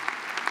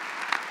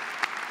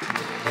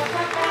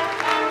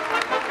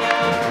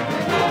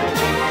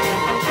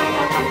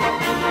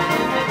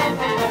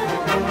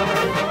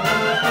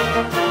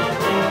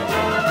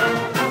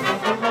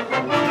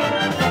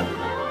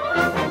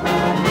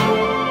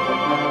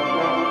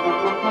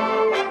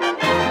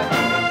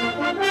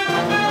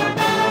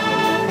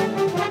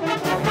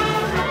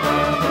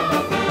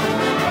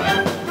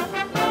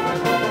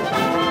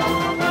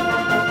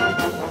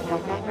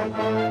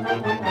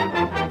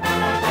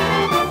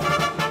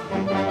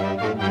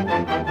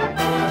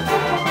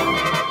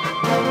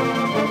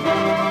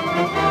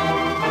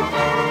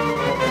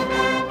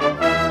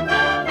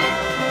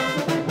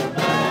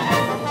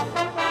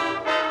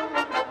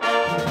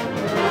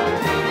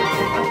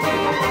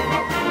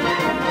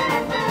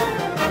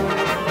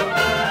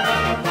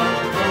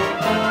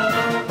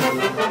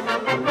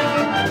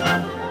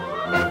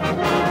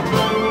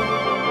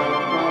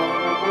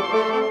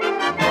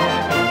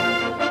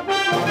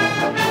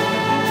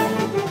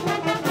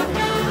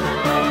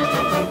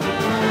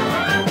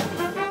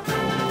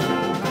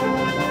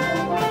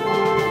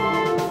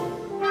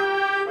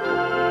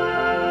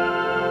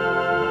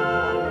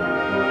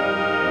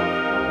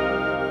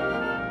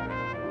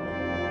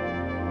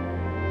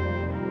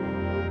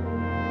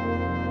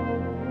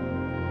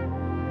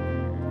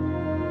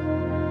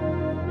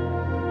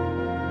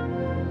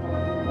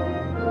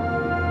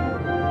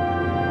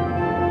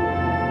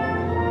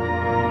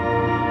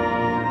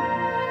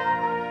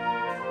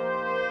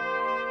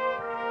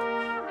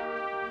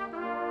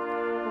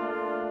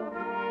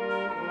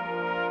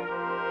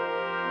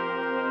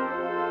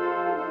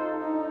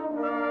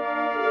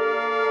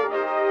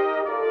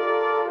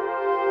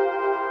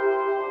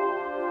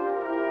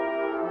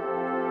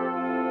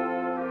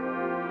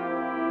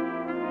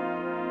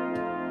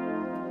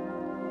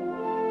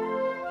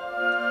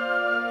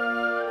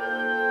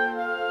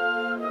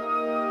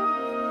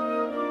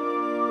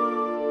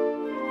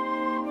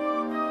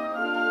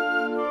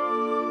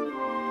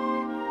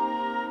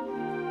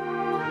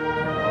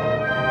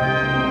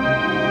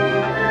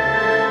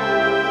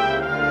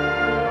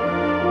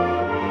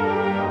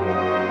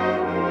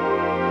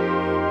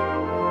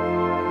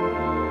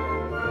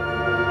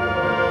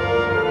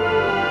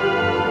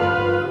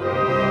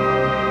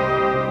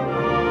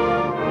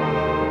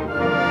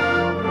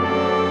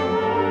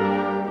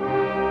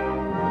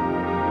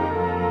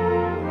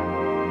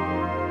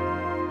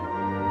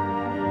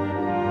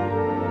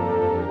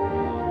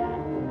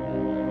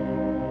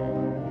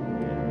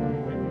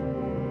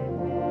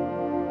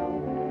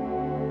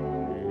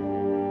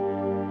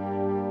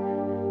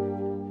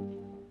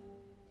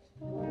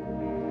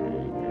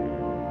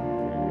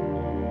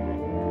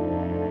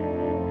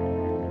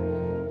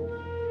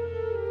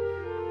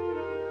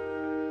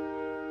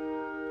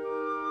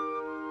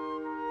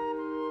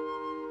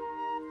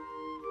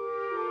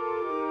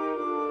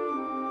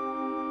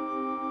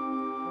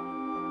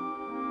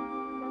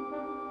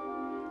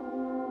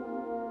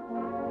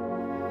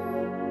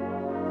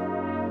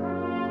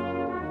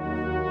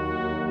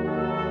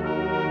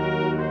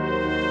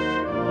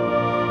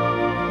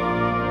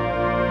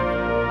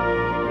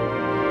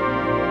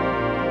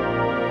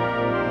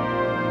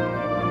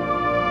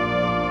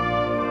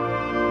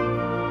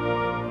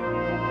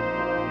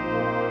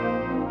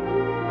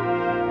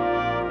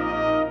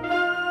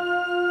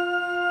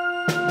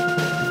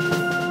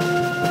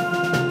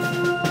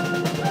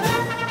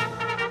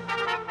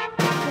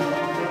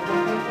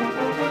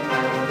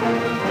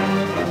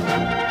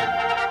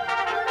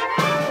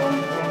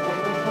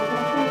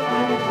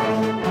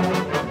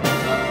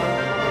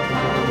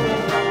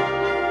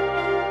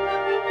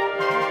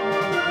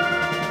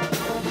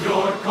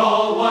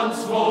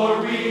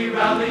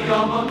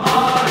 alma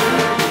mater,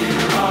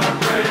 hear our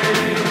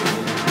praise.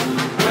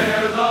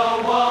 Where the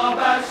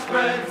Wabash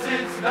spreads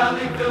its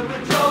valley filled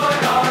with joy,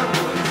 our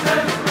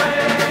voices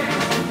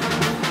raise.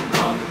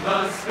 From the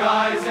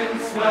skies in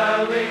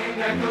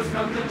swelling echoes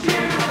come the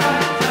cheers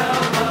that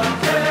tell the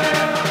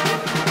tale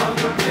of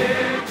the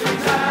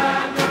victors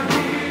and the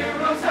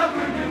heroes.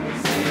 Ever do we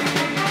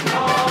sing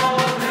all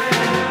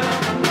hail.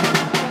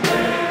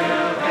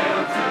 Hail,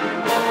 hail to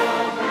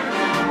old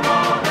Purdue,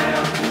 all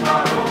hail to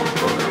our old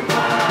Purdue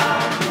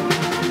flag.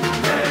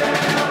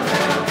 Hail,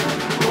 hail to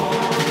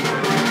old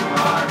Purdue,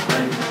 our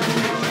pledge to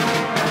nation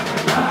and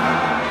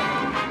flag.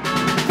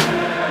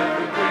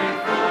 Ever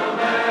grateful,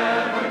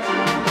 ever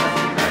true, as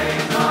he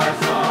made our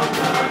song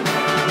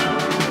anew.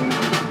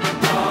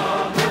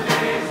 Of the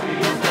days we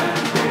spent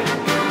with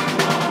you,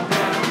 all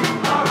hail to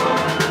our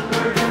old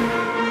Purdue.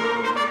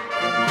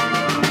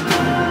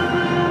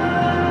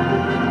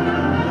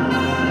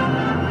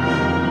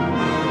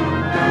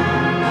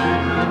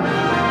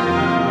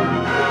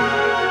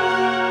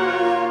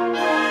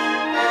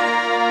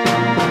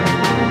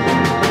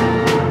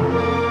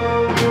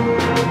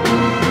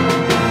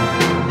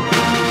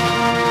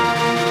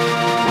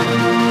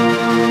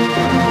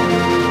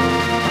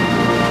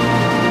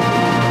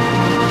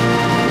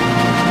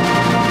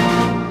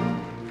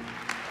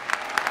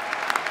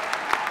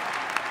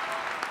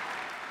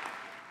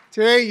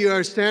 Today you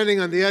are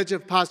standing on the edge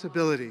of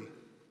possibility.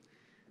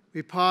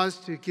 We pause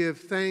to give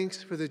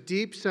thanks for the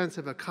deep sense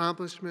of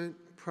accomplishment,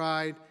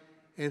 pride,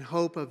 and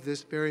hope of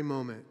this very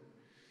moment.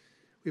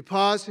 We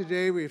pause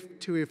today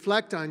to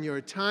reflect on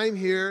your time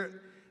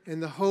here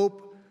and the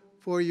hope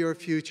for your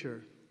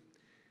future.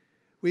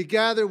 We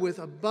gather with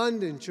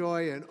abundant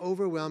joy and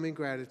overwhelming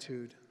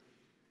gratitude.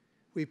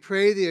 We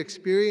pray the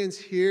experience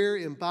here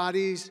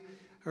embodies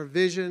our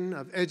vision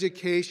of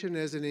education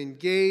as an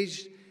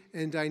engaged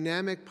and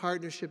dynamic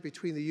partnership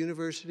between the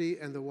university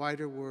and the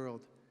wider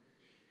world.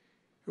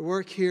 Your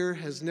work here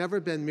has never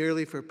been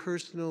merely for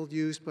personal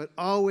use, but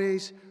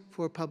always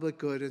for public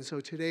good. And so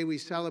today we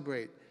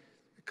celebrate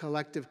a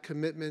collective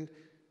commitment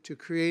to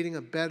creating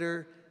a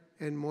better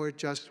and more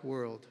just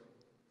world.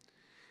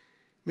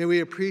 May we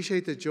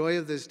appreciate the joy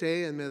of this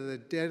day, and may the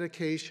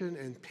dedication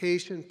and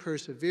patient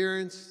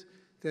perseverance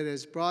that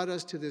has brought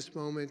us to this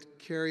moment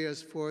carry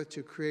us forth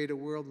to create a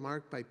world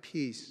marked by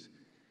peace,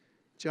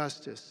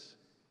 justice,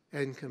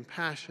 and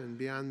compassion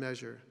beyond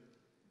measure.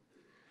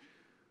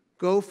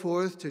 Go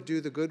forth to do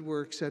the good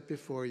work set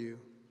before you.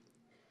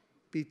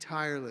 Be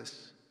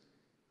tireless.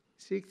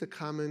 Seek the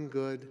common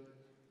good.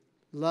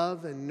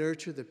 Love and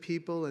nurture the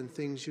people and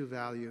things you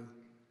value.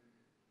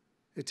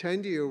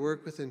 Attend to your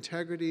work with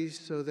integrity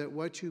so that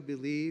what you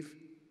believe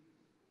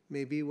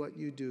may be what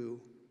you do.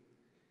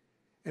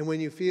 And when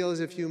you feel as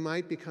if you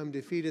might become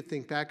defeated,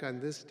 think back on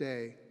this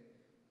day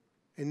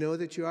and know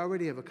that you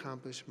already have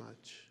accomplished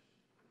much.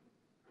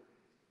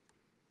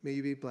 May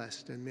you be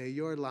blessed, and may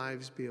your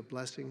lives be a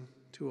blessing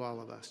to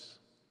all of us.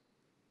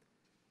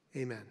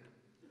 Amen.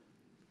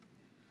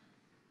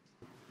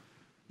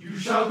 You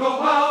shall go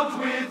out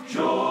with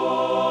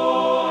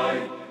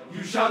joy.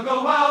 You shall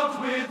go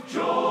out with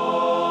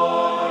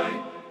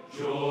joy.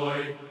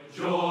 Joy,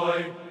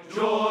 joy,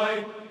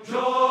 joy,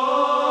 joy.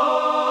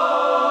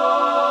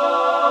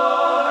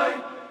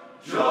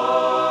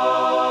 Joy.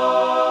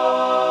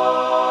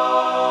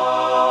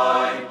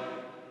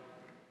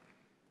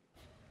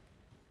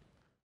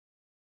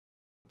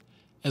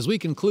 As we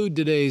conclude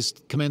today's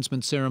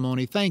commencement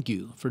ceremony, thank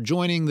you for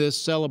joining this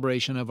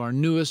celebration of our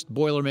newest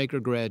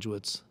Boilermaker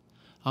graduates.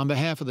 On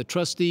behalf of the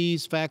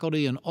trustees,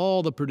 faculty, and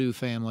all the Purdue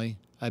family,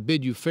 I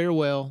bid you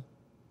farewell,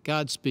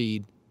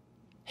 Godspeed,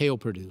 Hail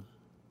Purdue.